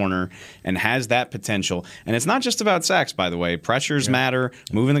around the corner and has that potential. And it's not just about sacks, by the way. Pressures matter.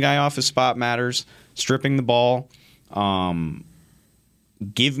 Moving the guy off his spot matters. Stripping the ball.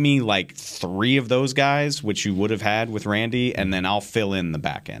 Give me like 3 of those guys, which you would have had with Randy, and then I'll fill in the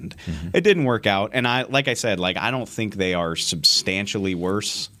back end. It didn't work out, and I don't think they are substantially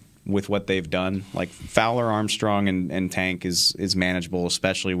worse with what they've done. Like, Fowler, Armstrong, and Tank is manageable,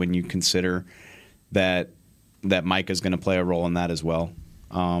 especially when you consider that Micah's going to play a role in that as well.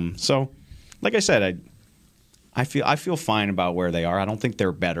 So, like I said, I feel fine about where they are. I don't think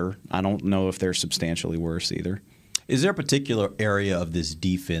they're better. I don't know if they're substantially worse either. Is there a particular area of this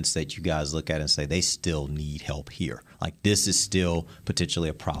defense that you guys look at and say they still need help here? Like, this is still potentially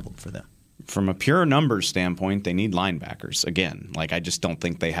a problem for them? From a pure numbers standpoint, they need linebackers. Again, like, I just don't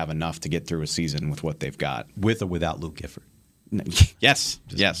think they have enough to get through a season with what they've got. With or without Luke Gifford? Yes,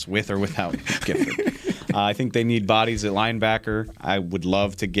 with or without Gifford. I think they need bodies at linebacker. I would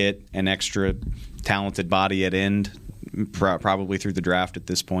love to get an extra talented body at end, probably through the draft at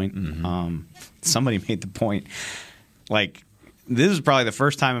this point. Somebody made the point. Like, this is probably the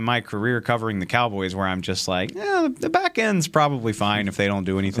first time in my career covering the Cowboys where I'm just like, the back end's probably fine if they don't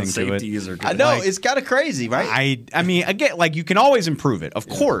do anything to it. Safeties are good. I know, it's kind of crazy, right? I mean, again, like, you can always improve it, of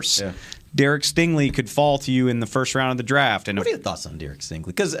course. Yeah. Derek Stingley could fall to you in the first round of the draft. And what are your thoughts on Derek Stingley?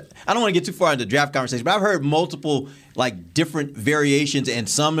 Because I don't want to get too far into the draft conversation, but I've heard multiple like different variations, and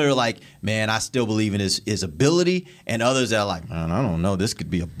some are like, man, I still believe in his ability, and others are like, man, I don't know, this could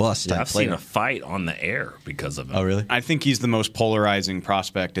be a bust type player. I've seen a fight on the air because of him. Oh, really? I think he's the most polarizing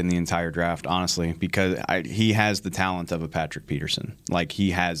prospect in the entire draft, honestly, because he has the talent of a Patrick Peterson. Like,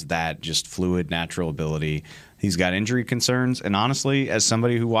 he has that just fluid, natural ability. He's got injury concerns, and honestly, as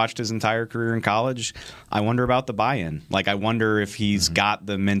somebody who watched his entire career in college, I wonder about the buy-in. Like, I wonder if he's got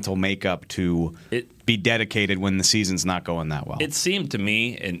the mental makeup to be dedicated when the season's not going that well. It seemed to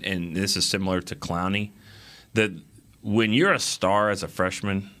me, and this is similar to Clowney, that when you're a star as a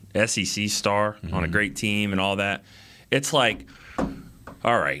freshman, SEC star on a great team and all that, it's like,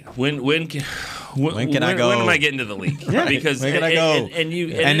 all right, when can I go? When am I getting to the league? Because when can I go?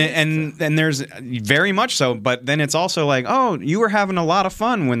 And there's very much so, but then it's also like, oh, you were having a lot of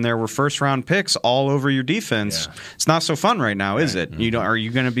fun when there were first round picks all over your defense. Yeah. It's not so fun right now, is it? Are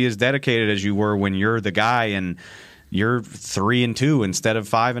you going to be as dedicated as you were when you're the guy and you're 3-2 instead of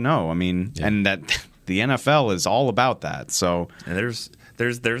 5-0? I mean, and that the NFL is all about that. So and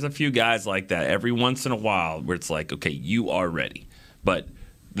there's a few guys like that every once in a while where it's like, okay, you are ready. But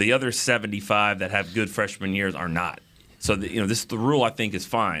the other 75 that have good freshman years are not. So, the rule I think is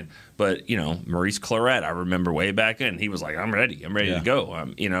fine. But, Maurice Clarett, I remember way back then, he was like, I'm ready to go.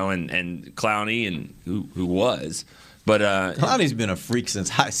 And Clowney, and who was. But Clowney's been a freak since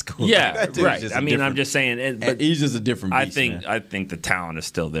high school. Yeah, right. I mean, I'm just saying. But he's just a different beast, I think the talent is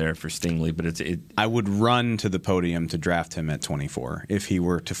still there for Stingley, but I would run to the podium to draft him at 24 if he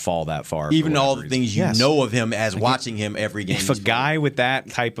were to fall that far. Even all the things you know of him as watching him every game. If a guy with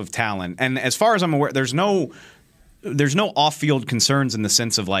that type of talent, and as far as I'm aware, there's no off-field concerns in the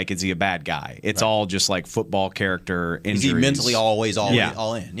sense of like, is he a bad guy? It's all just like football character injuries. Is he mentally always all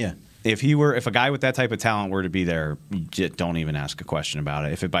in? Yeah. If a guy with that type of talent were to be there, just don't even ask a question about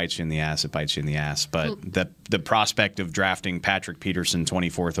it. If it bites you in the ass, it bites you in the ass. But the prospect of drafting Patrick Peterson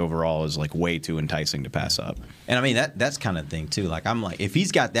 24th overall is like way too enticing to pass up. And I mean that's kind of thing too. Like, I'm like, if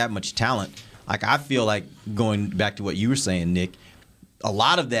he's got that much talent, like, I feel like, going back to what you were saying, Nick, a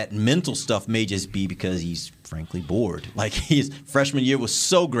lot of that mental stuff may just be because he's frankly bored. Like his freshman year was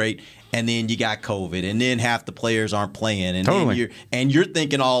so great, and then you got COVID, and then half the players aren't playing, and then you're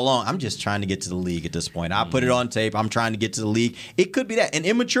thinking all along, I'm just trying to get to the league at this point. I put it on tape. I'm trying to get to the league. It could be that, and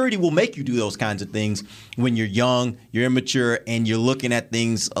immaturity will make you do those kinds of things when you're young, you're immature, and you're looking at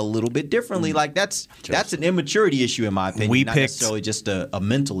things a little bit differently. Like that's an immaturity issue in my opinion, not necessarily just a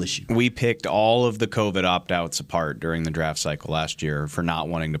mental issue. We picked all of the COVID opt-outs apart during the draft cycle last year for not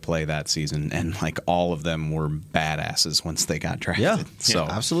wanting to play that season, and like all of them were badasses once they got drafted. Yeah,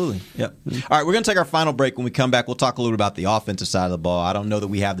 absolutely. Yep. All right, we're going to take our final break. When we come back, we'll talk a little bit about the offensive side of the ball. I don't know that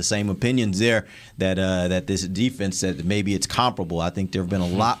we have the same opinions there that this defense, that maybe it's comparable. I think there have been a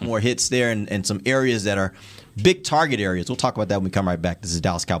lot more hits there and some areas that are big target areas. We'll talk about that when we come right back. This is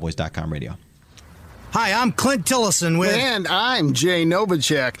DallasCowboys.com radio. Hi, I'm Clint Tillison with... And I'm Jay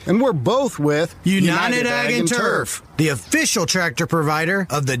Novacek, and we're both with... United Ag and Turf, the official tractor provider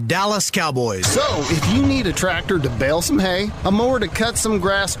of the Dallas Cowboys. So, if you need a tractor to bale some hay, a mower to cut some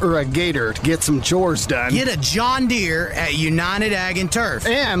grass, or a gator to get some chores done... Get a John Deere at United Ag and Turf.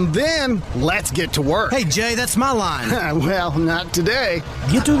 And then, let's get to work. Hey, Jay, that's my line. Well, not today.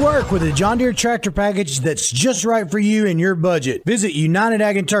 Get to work with a John Deere tractor package that's just right for you and your budget. Visit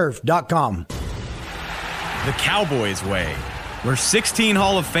UnitedAgAndTurf.com. The Cowboys way, where 16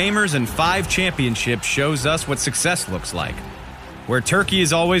 Hall of Famers and 5 championships shows us what success looks like. Where turkey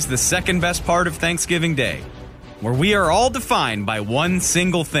is always the second best part of Thanksgiving Day. Where we are all defined by one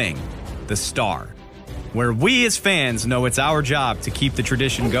single thing, the star. Where we as fans know it's our job to keep the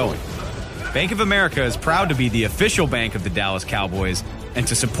tradition going. Bank of America is proud to be the official bank of the Dallas Cowboys and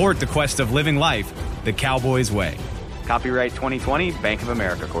to support the quest of living life the Cowboys way. Copyright 2020, Bank of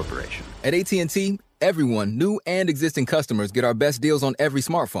America Corporation. At AT&T, everyone, new and existing customers, get our best deals on every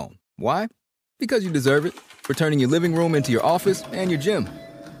smartphone. Why? Because you deserve it. For turning your living room into your office and your gym.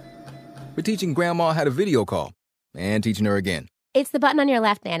 For teaching Grandma how to video call. And teaching her again. It's the button on your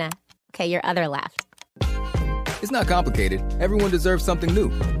left, Nana. Okay, your other left. It's not complicated. Everyone deserves something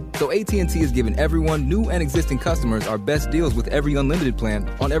new. So AT&T is giving everyone, new and existing customers, our best deals with every unlimited plan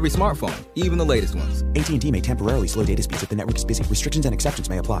on every smartphone, even the latest ones. AT&T may temporarily slow data speeds if the network is busy. Restrictions and exceptions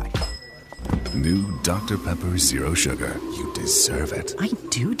may apply. New Dr. Pepper Zero Sugar. You deserve it. I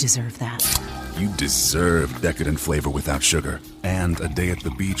do deserve that. You deserve decadent flavor without sugar. And a day at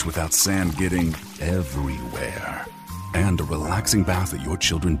the beach without sand getting everywhere. And a relaxing bath that your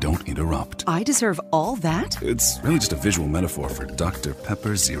children don't interrupt. I deserve all that? It's really just a visual metaphor for Dr.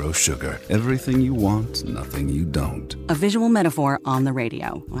 Pepper Zero Sugar. Everything you want, nothing you don't. A visual metaphor on the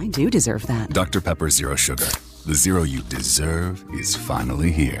radio. I do deserve that. Dr. Pepper Zero Sugar. The zero you deserve is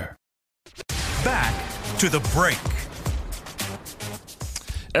finally here. Back to the break.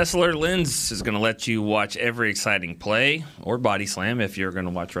 Essilor Lens is going to let you watch every exciting play or body slam if you're going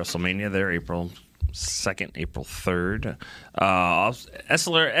to watch WrestleMania there April 2nd, April 3rd.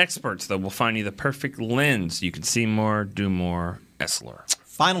 Essilor experts, though, will find you the perfect lens. You can see more, do more. Essilor.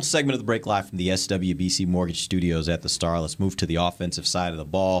 Final segment of the break, live from the SWBC Mortgage Studios at the Star. Let's move to the offensive side of the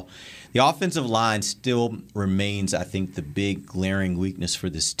ball. The offensive line still remains, I think, the big glaring weakness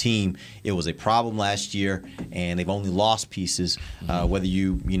for this team. It was a problem last year, and they've only lost pieces. Whether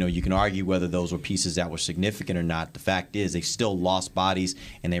you can argue whether those were pieces that were significant or not. The fact is they've still lost bodies,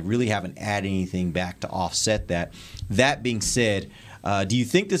 and they really haven't added anything back to offset that. That being said, do you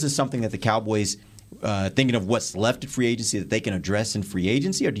think this is something that the Cowboys thinking of what's left at free agency that they can address in free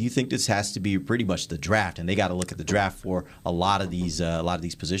agency, or do you think this has to be pretty much the draft, and they got to look at the draft for a lot of these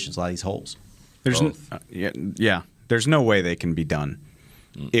positions, a lot of these holes? There's no way they can be done.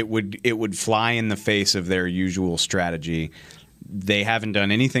 It would fly in the face of their usual strategy. They haven't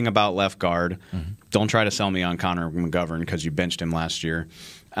done anything about left guard. Don't try to sell me on Connor McGovern because you benched him last year,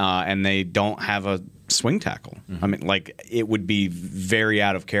 and they don't have a swing tackle. I mean, it would be very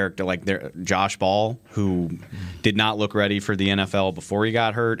out of character. Josh Ball, who did not look ready for the NFL before he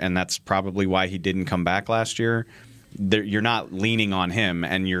got hurt, and that's probably why he didn't come back last year. You're not leaning on him,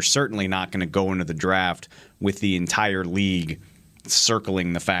 and you're certainly not going to go into the draft with the entire league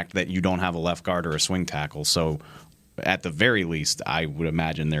circling the fact that you don't have a left guard or a swing tackle. So at the very least, I would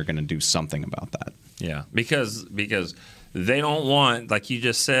imagine they're going to do something about that. Yeah, because they don't want, like you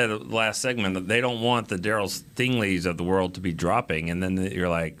just said last segment, they don't want the Darryl Stingleys of the world to be dropping, and then you're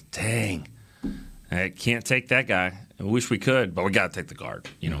like, dang, I can't take that guy. I wish we could, but we got to take the guard.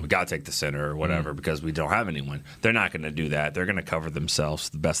 We got to take the center or whatever because we don't have anyone. They're not going to do that. They're going to cover themselves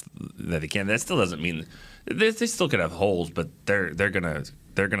the best that they can. That still doesn't mean they still could have holes, but they're going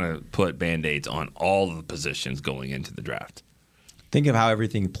to put Band-Aids on all of the positions going into the draft. Think of how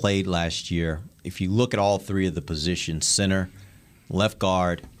everything played last year. If you look at all three of the positions, center, left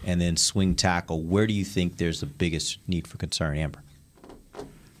guard, and then swing tackle. Where do you think there's the biggest need for concern, Amber?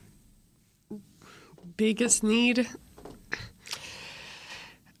 Biggest need?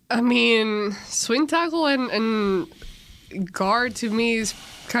 I mean, swing tackle and guard to me is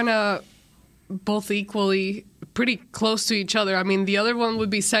kind of both equally pretty close to each other. I mean, the other one would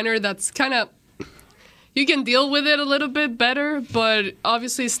be center. That's kind of, you can deal with it a little bit better, but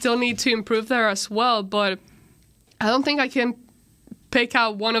obviously still need to improve there as well. But I don't think I can pick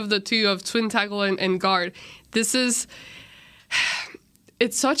out one of the two of swing tackle and guard. It's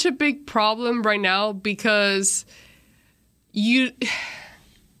such a big problem right now because you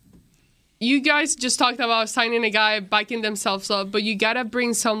guys just talked about signing a guy, backing themselves up, but you got to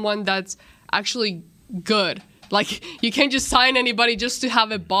bring someone that's actually good. Like, you can't just sign anybody just to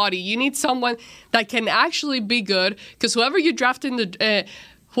have a body. You need someone that can actually be good, because whoever you draft in the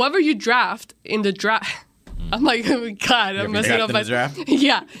draft, I'm like, oh God, I'm messing up my draft.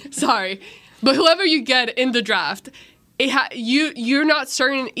 Yeah, sorry, but whoever you get in the draft, you're not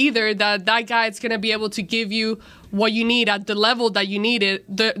certain either that guy is going to be able to give you what you need at the level that you needed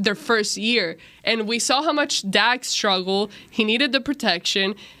their first year. And we saw how much Dak struggled. He needed the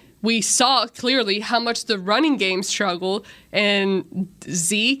protection. We saw clearly how much the running game struggled, and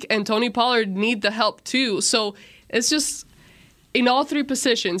Zeke and Tony Pollard need the help too. So it's just in all three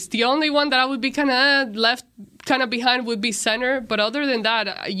positions. The only one that I would be kind of left kind of behind would be center. But other than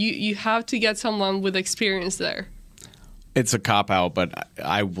that, you have to get someone with experience there. It's a cop-out, but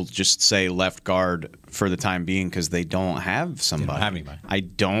I will just say left guard for the time being because they don't have somebody. I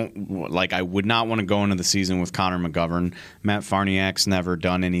would not want to go into the season with Connor McGovern. Matt Farniak's never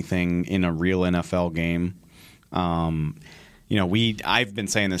done anything in a real NFL game. I've been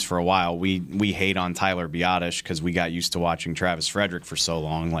saying this for a while. We hate on Tyler Biadasz because we got used to watching Travis Frederick for so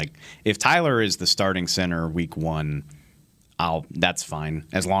long. Like, if Tyler is the starting center week 1, that's fine,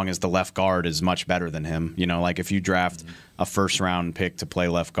 as long as the left guard is much better than him. Like if you draft a first-round pick to play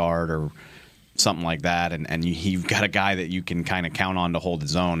left guard or something like that, and you've got a guy that you can kind of count on to hold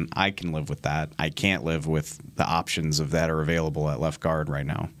his own, I can live with that. I can't live with the options that are available at left guard right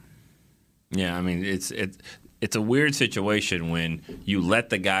now. Yeah, I mean, it's a weird situation when you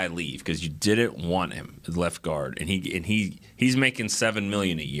let the guy leave because you didn't want him as left guard, and he's making $7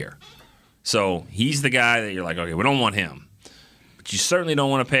 million a year. So he's the guy that you're like, okay, we don't want him. But you certainly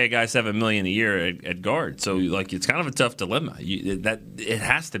don't want to pay a guy $7 million a year at guard. So it's kind of a tough dilemma. It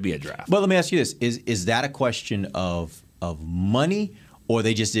has to be a draft. Well, let me ask you this: is that a question of money, or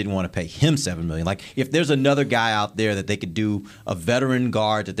they just didn't want to pay him $7 million? Like, if there's another guy out there that they could do a veteran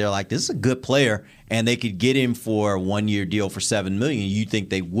guard that they're like, this is a good player, and they could get him for a 1-year deal for $7 million, you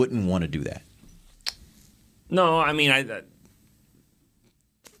think they wouldn't want to do that? No, I mean,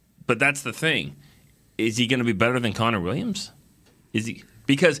 but that's the thing. Is he going to be better than Connor Williams? Is he?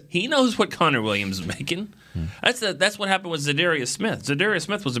 Because he knows what Connor Williams is making. That's what happened with Zadarius Smith. Zadarius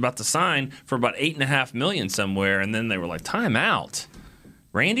Smith was about to sign for about $8.5 million somewhere, and then they were like, time out.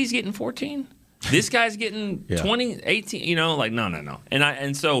 Randy's getting 14? This guy's getting 20, 18? No.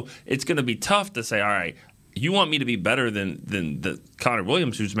 And so it's going to be tough to say, all right, you want me to be better than the Connor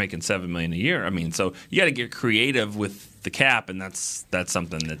Williams who's making $7 million a year. I mean, so you got to get creative with the cap, and that's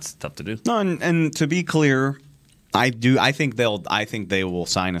something that's tough to do. No, and to be clear, I think they will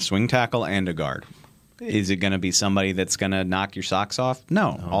sign a swing tackle and a guard. Is it going to be somebody that's going to knock your socks off?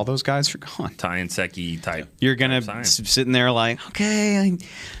 No. All those guys are gone. Ty and Secchi type. You're going to sitting there like, okay,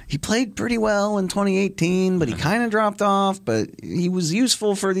 he played pretty well in 2018, but he kind of dropped off, but he was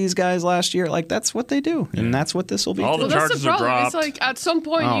useful for these guys last year. Like, that's what they do, and that's what this will be. All the charges are dropped. It's like at some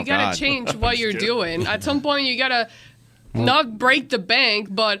point you got to change what you're doing. At some point you got to not break the bank,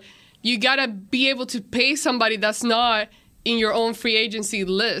 but you got to be able to pay somebody that's not in your own free agency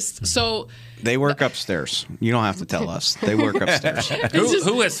list. So they work upstairs. You don't have to tell us. They work upstairs.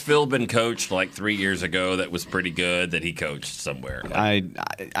 Who has Phil been coached like 3 years ago that was pretty good that he coached somewhere?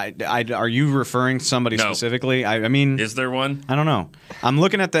 Are you referring to somebody specifically? I mean, is there one? I don't know. I'm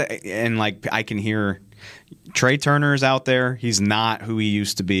looking at I can hear Trey Turner's out there. He's not who he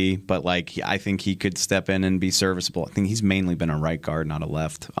used to be, but I think he could step in and be serviceable. I think he's mainly been a right guard, not a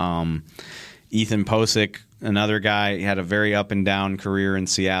left. Ethan Posick, another guy, he had a very up and down career in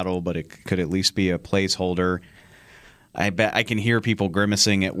Seattle, but it could at least be a placeholder. I bet I can hear people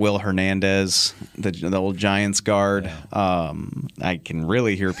grimacing at Will Hernandez, the old Giants guard. Yeah. I can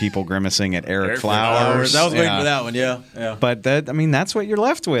really hear people grimacing at Eric Flowers. I was waiting for that one, yeah. But that's what you're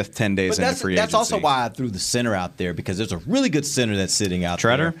left with 10 days into free agency. That's also why I threw the center out there, because there's a really good center that's sitting out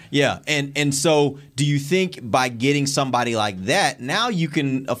there. Treader? Yeah, and so do you think by getting somebody like that, now you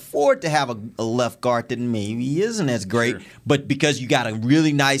can afford to have a left guard that maybe isn't as great, but because you got a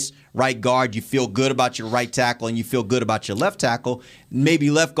really nice right guard, you feel good about your right tackle, and you feel good about your left tackle,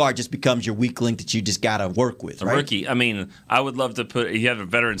 maybe left guard just becomes your weak link that you just got to work with, right? A rookie. I mean, I would love to put – you have a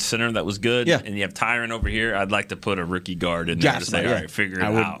veteran center that was good, and you have Tyron over here. I'd like to put a rookie guard in there to say, all right, figure it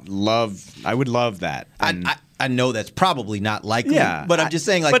out. I would love that. I know that's probably not likely, but I'm just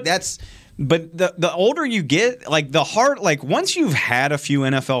saying, that's – But the older you get, once you've had a few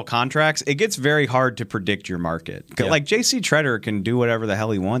NFL contracts, it gets very hard to predict your market. Yeah. Like J.C. Treader can do whatever the hell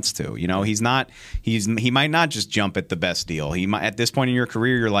he wants to. You know, he might not just jump at the best deal. He might, at this point in your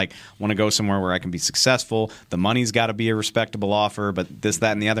career, you're like, want to go somewhere where I can be successful. The money's got to be a respectable offer, but this,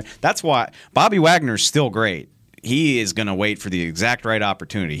 that, and the other. That's why Bobby Wagner's still great. He is going to wait for the exact right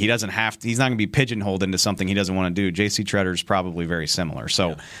opportunity. He doesn't have to. He's not going to be pigeonholed into something he doesn't want to do. J.C. Treader's probably very similar. So.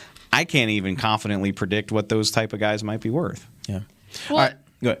 Yeah. I can't even confidently predict what those type of guys might be worth. Yeah. Well, all right,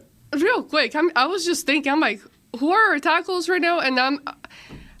 go ahead. Real quick, I was just thinking, I'm like, who are our tackles right now?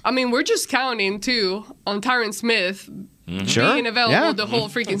 And we're just counting, too, on Tyron Smith being available the whole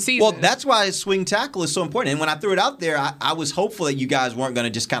freaking season. Well, that's why swing tackle is so important. And when I threw it out there, I was hopeful that you guys weren't going to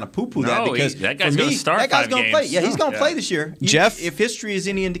just kind of poo-poo that, because that guy's going to start. That guy's going to play. Yeah, he's going to play this year. If history is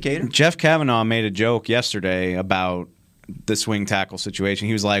any indicator. Jeff Kavanaugh made a joke yesterday about the swing tackle situation.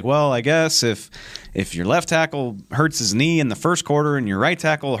 He was like, well, I guess if your left tackle hurts his knee in the first quarter and your right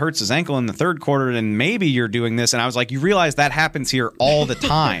tackle hurts his ankle in the third quarter, then maybe you're doing this. And I was like, you realize that happens here all the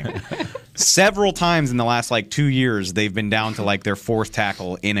time. Several times in the last 2 years, they've been down to their fourth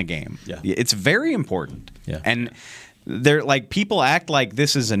tackle in a game. Yeah. It's very important. Yeah. And they're people act like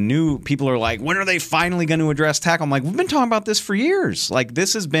this is people are like, when are they finally going to address tackle? I'm like, we've been talking about this for years.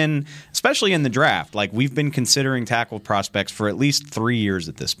 This has been, especially in the draft, we've been considering tackle prospects for at least 3 years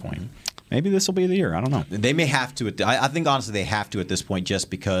at this point. Maybe this will be the year. I don't know. They may have to. I think, honestly, they have to at this point,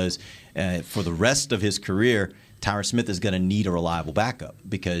 just because for the rest of his career, Tyron Smith is going to need a reliable backup,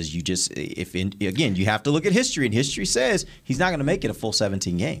 because you have to look at history, and history says he's not going to make it a full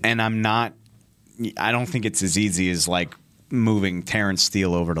 17 games. And I don't think it's as easy as moving Terrence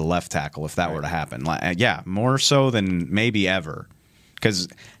Steele over to left tackle if that were to happen. More so than maybe ever, because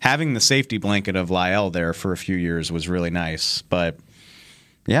having the safety blanket of Lyle there for a few years was really nice. But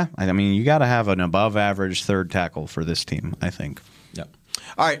yeah, you got to have an above average third tackle for this team, I think. Yeah.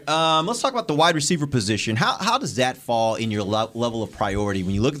 All right, let's talk about the wide receiver position. How does that fall in your level of priority?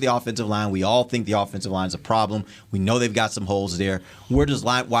 When you look at the offensive line, we all think the offensive line is a problem. We know they've got some holes there. Where does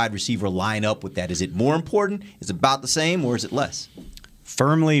wide receiver line up with that? Is it more important? Is it about the same, or is it less?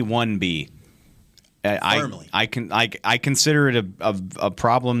 Firmly 1B. Firmly. I consider it a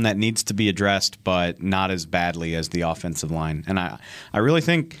problem that needs to be addressed, but not as badly as the offensive line. And I really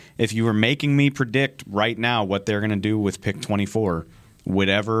think if you were making me predict right now what they're going to do with pick 24,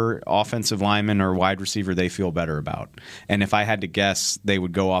 whatever offensive lineman or wide receiver they feel better about. And if I had to guess, they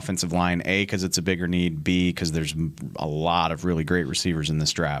would go offensive line, A, because it's a bigger need, B, because there's a lot of really great receivers in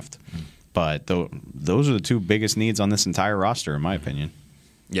this draft. But those are the two biggest needs on this entire roster, in my opinion.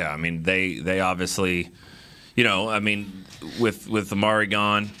 Yeah, they obviously, with Amari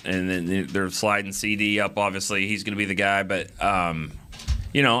gone, and then they're sliding CD up, obviously he's going to be the guy. But,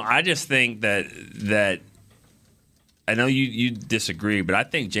 I just think that I know you disagree, but I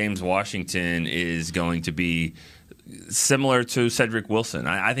think James Washington is going to be similar to Cedric Wilson.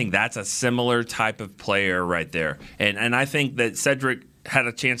 I think that's a similar type of player right there. And I think that Cedric had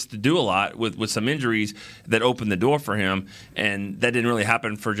a chance to do a lot with some injuries that opened the door for him, and that didn't really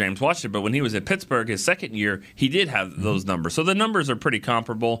happen for James Washington. But when he was at Pittsburgh his second year, he did have those numbers. So the numbers are pretty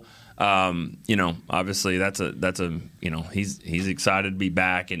comparable. Obviously that's a he's excited to be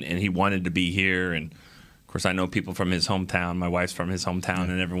back, and he wanted to be here. And of course, I know people from his hometown. My wife's from his hometown,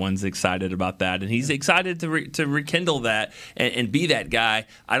 and everyone's excited about that. And he's excited to rekindle that and be that guy.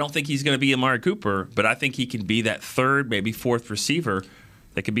 I don't think he's going to be Amari Cooper, but I think he can be that third, maybe fourth receiver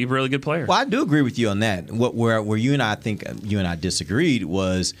that could be a really good player. Well, I do agree with you on that. Where you and I disagreed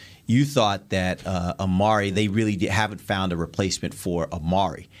was you thought that Amari, they really haven't found a replacement for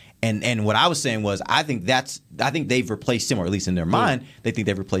Amari. And what I was saying was I think they've replaced him, or at least in their mind, they think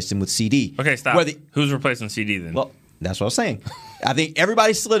they've replaced him with CD. Okay, stop. Who's replacing CD then? Well, That's what I was saying. I think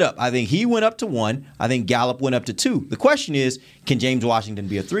everybody slid up. I think he went up to 1. I think Gallup went up to 2. The question is, can James Washington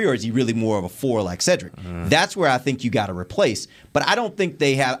be a 3, or is he really more of a 4 like Cedric? That's where I think you got to replace. But I don't think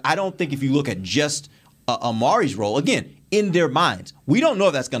I don't think if you look at just Amari's role, again, in their minds, we don't know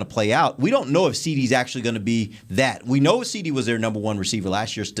if that's going to play out. We don't know if CeeDee's actually going to be that. We know CeeDee was their number 1 receiver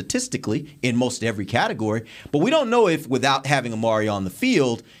last year statistically in most every category, but we don't know if without having Amari on the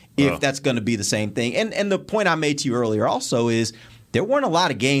field, if that's going to be the same thing. And the point I made to you earlier also is there weren't a lot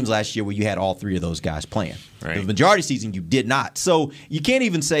of games last year where you had all 3 of those guys playing. Right. The majority of the season, you did not. So you can't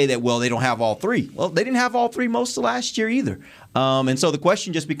even say that, well, they don't have all 3. Well, they didn't have all 3 most of last year either. And so the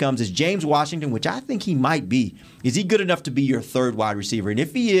question just becomes, is James Washington, which I think he might be, is he good enough to be your 3rd wide receiver? And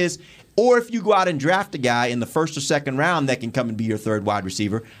if he is, or if you go out and draft a guy in the 1st or 2nd round that can come and be your 3rd wide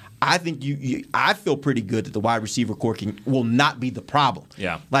receiver, I think I feel pretty good that the wide receiver core will not be the problem.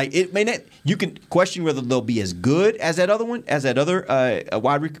 Yeah, like it may not. You can question whether they'll be as good as that other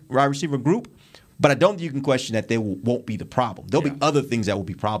wide receiver group, but I don't think you can question that they won't be the problem. There'll be other things that will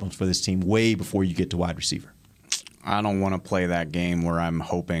be problems for this team way before you get to wide receiver. I don't want to play that game where I'm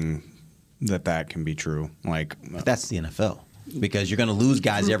hoping that can be true. But that's the NFL. Because you're going to lose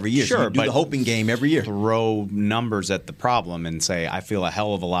guys every year. Sure, so you do the hoping game every year. Throw numbers at the problem and say, I feel a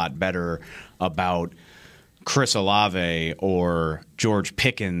hell of a lot better about Chris Olave or George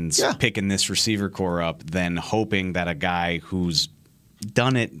Pickens picking this receiver core up than hoping that a guy who's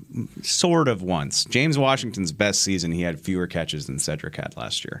done it sort of once. James Washington's best season, he had fewer catches than Cedric had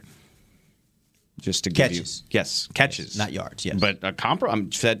last year. Just to give you catches, not yards. Yes, but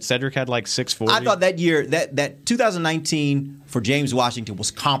Cedric had like 640. I thought that year that 2019 for James Washington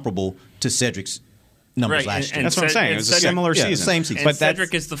was comparable to Cedric's numbers last year. That's what I'm saying. It was a similar season, same season. But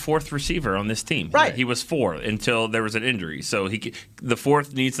Cedric is the 4th receiver on this team. Right, he was 4 until there was an injury. So the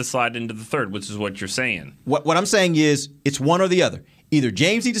 4th needs to slide into the 3rd, which is what you're saying. What I'm saying is it's one or the other. Either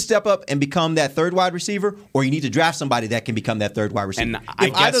James needs to step up and become that 3rd wide receiver, or you need to draft somebody that can become that 3rd wide receiver. And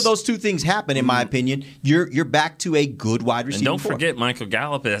if either of those 2 things happen, in my opinion, you're back to a good wide receiver. And don't forget, Michael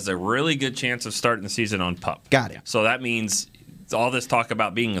Gallup has a really good chance of starting the season on PUP. Got it. So that means all this talk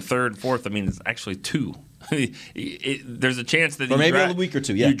about being a 3rd, 4th, I mean, it's actually 2. There's a chance that maybe a week or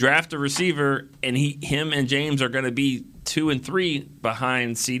 2. Yeah, you draft a receiver, and him and James are going to be 2 and 3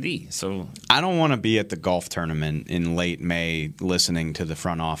 behind CeeDee. So I don't want to be at the golf tournament in late May listening to the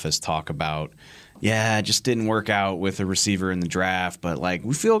front office talk about, it just didn't work out with a receiver in the draft, but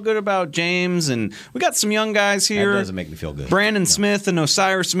we feel good about James, and we got some young guys here. That doesn't make me feel good. Brandon Smith and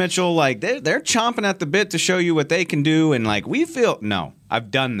Osiris Mitchell, they're chomping at the bit to show you what they can do, and we feel I've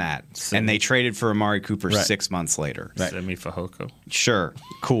done that. And they traded for Amari Cooper 6 months later. Right. Semi Fehoko. Sure.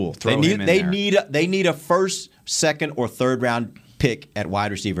 Cool. Throw him in there. They need a 1st, 2nd, or 3rd round pick at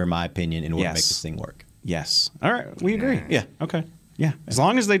wide receiver, in my opinion, in order to make this thing work. Yes. All right. We agree. Yeah. Okay. Yeah. As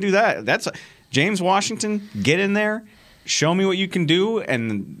long as they do that, that's James Washington, get in there. Show me what you can do,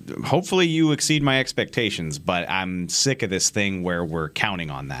 and hopefully you exceed my expectations. But I'm sick of this thing where we're counting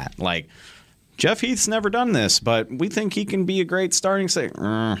on that. Jeff Heath's never done this, but we think he can be a great starting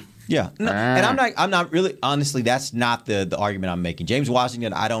Yeah, and I'm not really, honestly, that's not the argument I'm making. James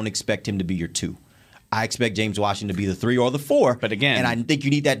Washington, I don't expect him to be your 2. I expect James Washington to be the 3 or the 4. But again, and I think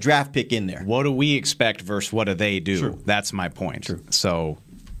you need that draft pick in there. What do we expect versus what do they do? True. That's my point. True. So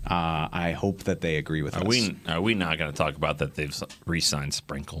I hope that they agree with us. Are we not going to talk about that they've re-signed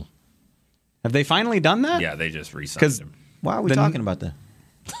Sprinkle? Have they finally done that? Yeah, they just re-signed him. Why are we talking about that?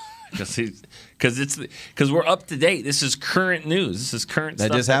 Because we're up to date. This is current news. This is current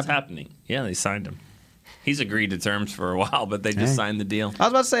stuff that's happening. Yeah, they signed him. He's agreed to terms for a while, but they just signed the deal. I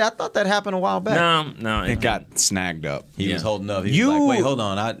was about to say, I thought that happened a while back. No. It got snagged up. He was holding up. He was like, wait, hold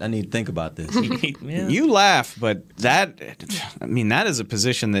on. I need to think about this. You laugh, but that is a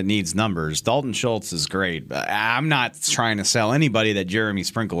position that needs numbers. Dalton Schultz is great. I'm not trying to sell anybody that Jeremy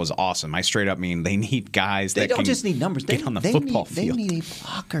Sprinkle is awesome. I straight up mean they need guys that can don't just need numbers. Get on the football field. They need a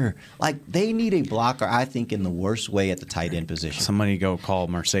blocker. They need a blocker, I think, in the worst way at the tight end position. Somebody go call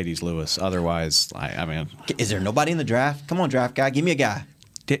Mercedes Lewis. Otherwise, I mean... Is there nobody in the draft? Come on, draft guy. Give me a guy.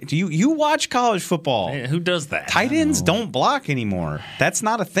 Do you watch college football? Man, who does that? Tight ends don't block anymore. That's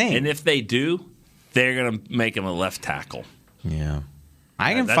not a thing. And if they do, they're going to make him a left tackle. Yeah.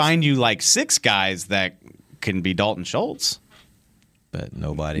 I can find you 6 guys that can be Dalton Schultz. But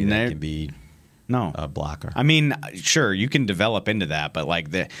nobody that can be a blocker. I mean, sure, you can develop into that, but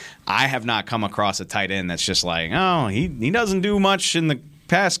I have not come across a tight end that's just he doesn't do much in the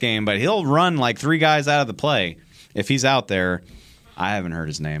pass game, but he'll run 3 guys out of the play. If he's out there, I haven't heard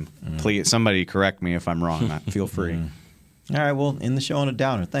his name. Please, somebody correct me if I'm wrong. Feel free. All right, well, end the show on a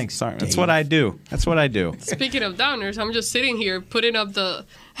downer. Thanks. Sorry, that's what I do. Speaking of downers, I'm just sitting here putting up the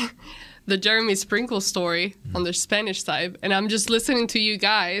Jeremy Sprinkle story on the Spanish side, and I'm just listening to you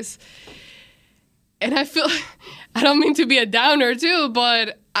guys. And I don't mean to be a downer too,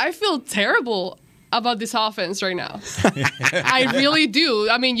 but I feel terrible about this offense right now. I really do.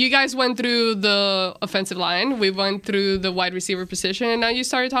 I mean, you guys went through the offensive line. We went through the wide receiver position, and now you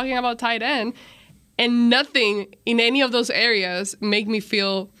started talking about tight end. And nothing in any of those areas make me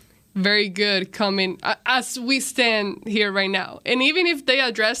feel very good coming as we stand here right now. And even if they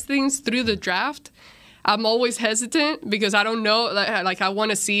address things through the draft, I'm always hesitant because I don't know. Like I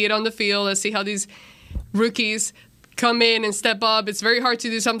want to see it on the field. Let's see how these rookies come in and step up. It's very hard to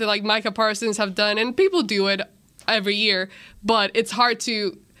do something like Micah Parsons have done, and people do it every year. But it's hard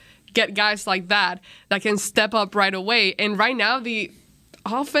to get guys like that can step up right away. And right now, the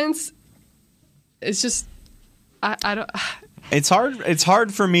offense. It's just, I don't. It's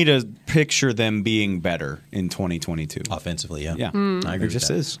hard for me to picture them being better in 2022 offensively. Yeah, I agree. It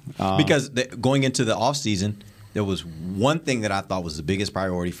just is because going into the offseason, there was one thing that I thought was the biggest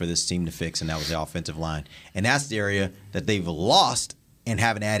priority for this team to fix, and that was the offensive line, and that's the area that they've lost and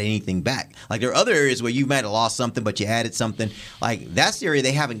haven't added anything back. Like there are other areas where you might have lost something, but you added something. Like that's the area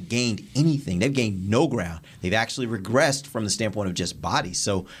they haven't gained anything. They've gained no ground. They've actually regressed from the standpoint of just bodies.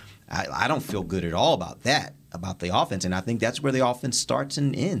 So. I don't feel good at all about that, about the offense. And I think that's where the offense starts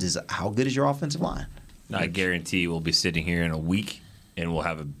and ends, is how good is your offensive line? I guarantee we'll be sitting here in a week, and we'll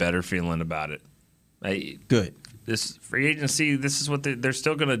have a better feeling about it. Good. This free agency, this is what they're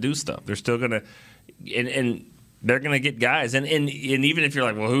still going to do stuff. They're still going to and they're going to get guys. And even if you're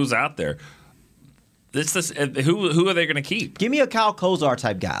like, well, who's out there? Who are they going to keep? Give me a Kyle Kozar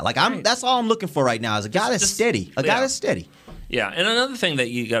type guy. Like that's all I'm looking for right now is a guy that's steady. A guy that's steady. Yeah, and another thing that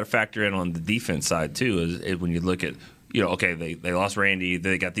you got to factor in on the defense side too is when you look at, okay, they lost Randy,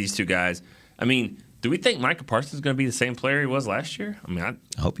 they got these two guys. I mean, do we think Micah Parsons is going to be the same player he was last year? I mean,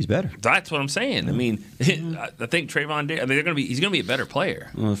 I hope he's better. That's what I'm saying. I mean, I think Trayvon. He's going to be a better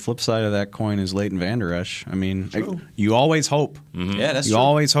player. Well, the flip side of that coin is Leighton Vander Esch. I mean, you always hope. Mm-hmm. Yeah, that's true. You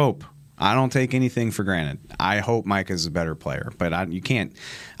always hope. I don't take anything for granted. I hope Micah's a better player, but you can't.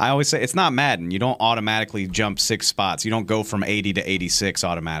 I always say it's not Madden. You don't automatically jump 6 spots. You don't go from 80 to 86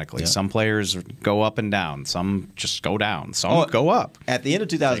 automatically. Yep. Some players go up and down. Some just go down. Some go up. At the end of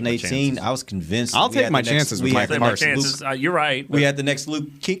 2018, I was convinced. I'll take my chances with Micah Parsons. You're right. We had the next Luke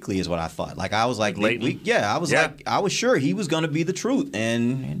Kuechly is what I thought. Like I was like, I was sure he was going to be the truth,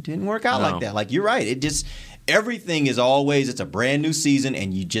 and it didn't work out like that. Like you're right. It just. Everything is always it's a brand new season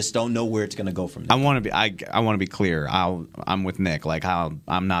and you just don't know where it's going to go from there. I want to be clear. I'm with Nick. Like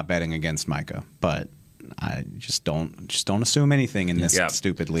I'm not betting against Micah, but I just don't assume anything in this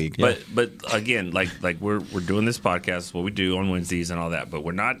stupid league. But again, like we're doing this podcast, what we do on Wednesdays and all that. But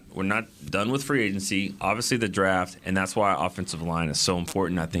we're not done with free agency. Obviously the draft, and that's why offensive line is so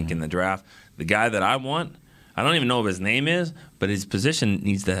important. I think in the draft, the guy that I want, I don't even know what his name is, but his position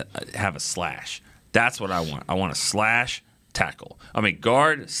needs to have a slash. That's what I want. I want a slash tackle. I mean,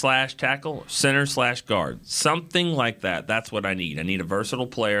 guard slash tackle, center slash guard. Something like that. That's what I need. I need a versatile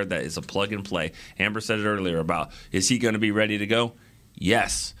player that is a plug and play. Amber said it earlier about, is he going to be ready to go?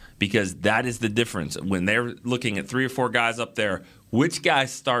 Yes, because that is the difference. When they're looking at 3 or 4 guys up there, which guy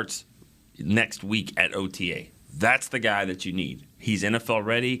starts next week at OTA? That's the guy that you need. He's NFL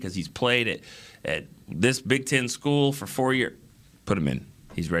ready because he's played at this Big Ten school for 4 years. Put him in.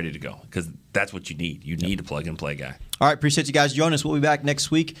 He's ready to go because that's what you need. You need a plug-and-play guy. All right, appreciate you guys joining us. We'll be back next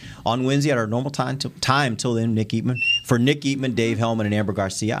week on Wednesday at our normal time. Till then, Nick Eatman. For Nick Eatman, Dave Hellman, and Amber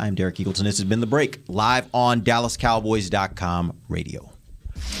Garcia, I'm Derek Eagleton. This has been The Break, live on DallasCowboys.com radio.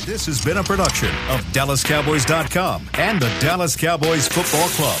 This has been a production of DallasCowboys.com and the Dallas Cowboys Football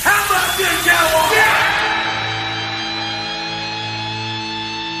Club. How about this, Cowboys?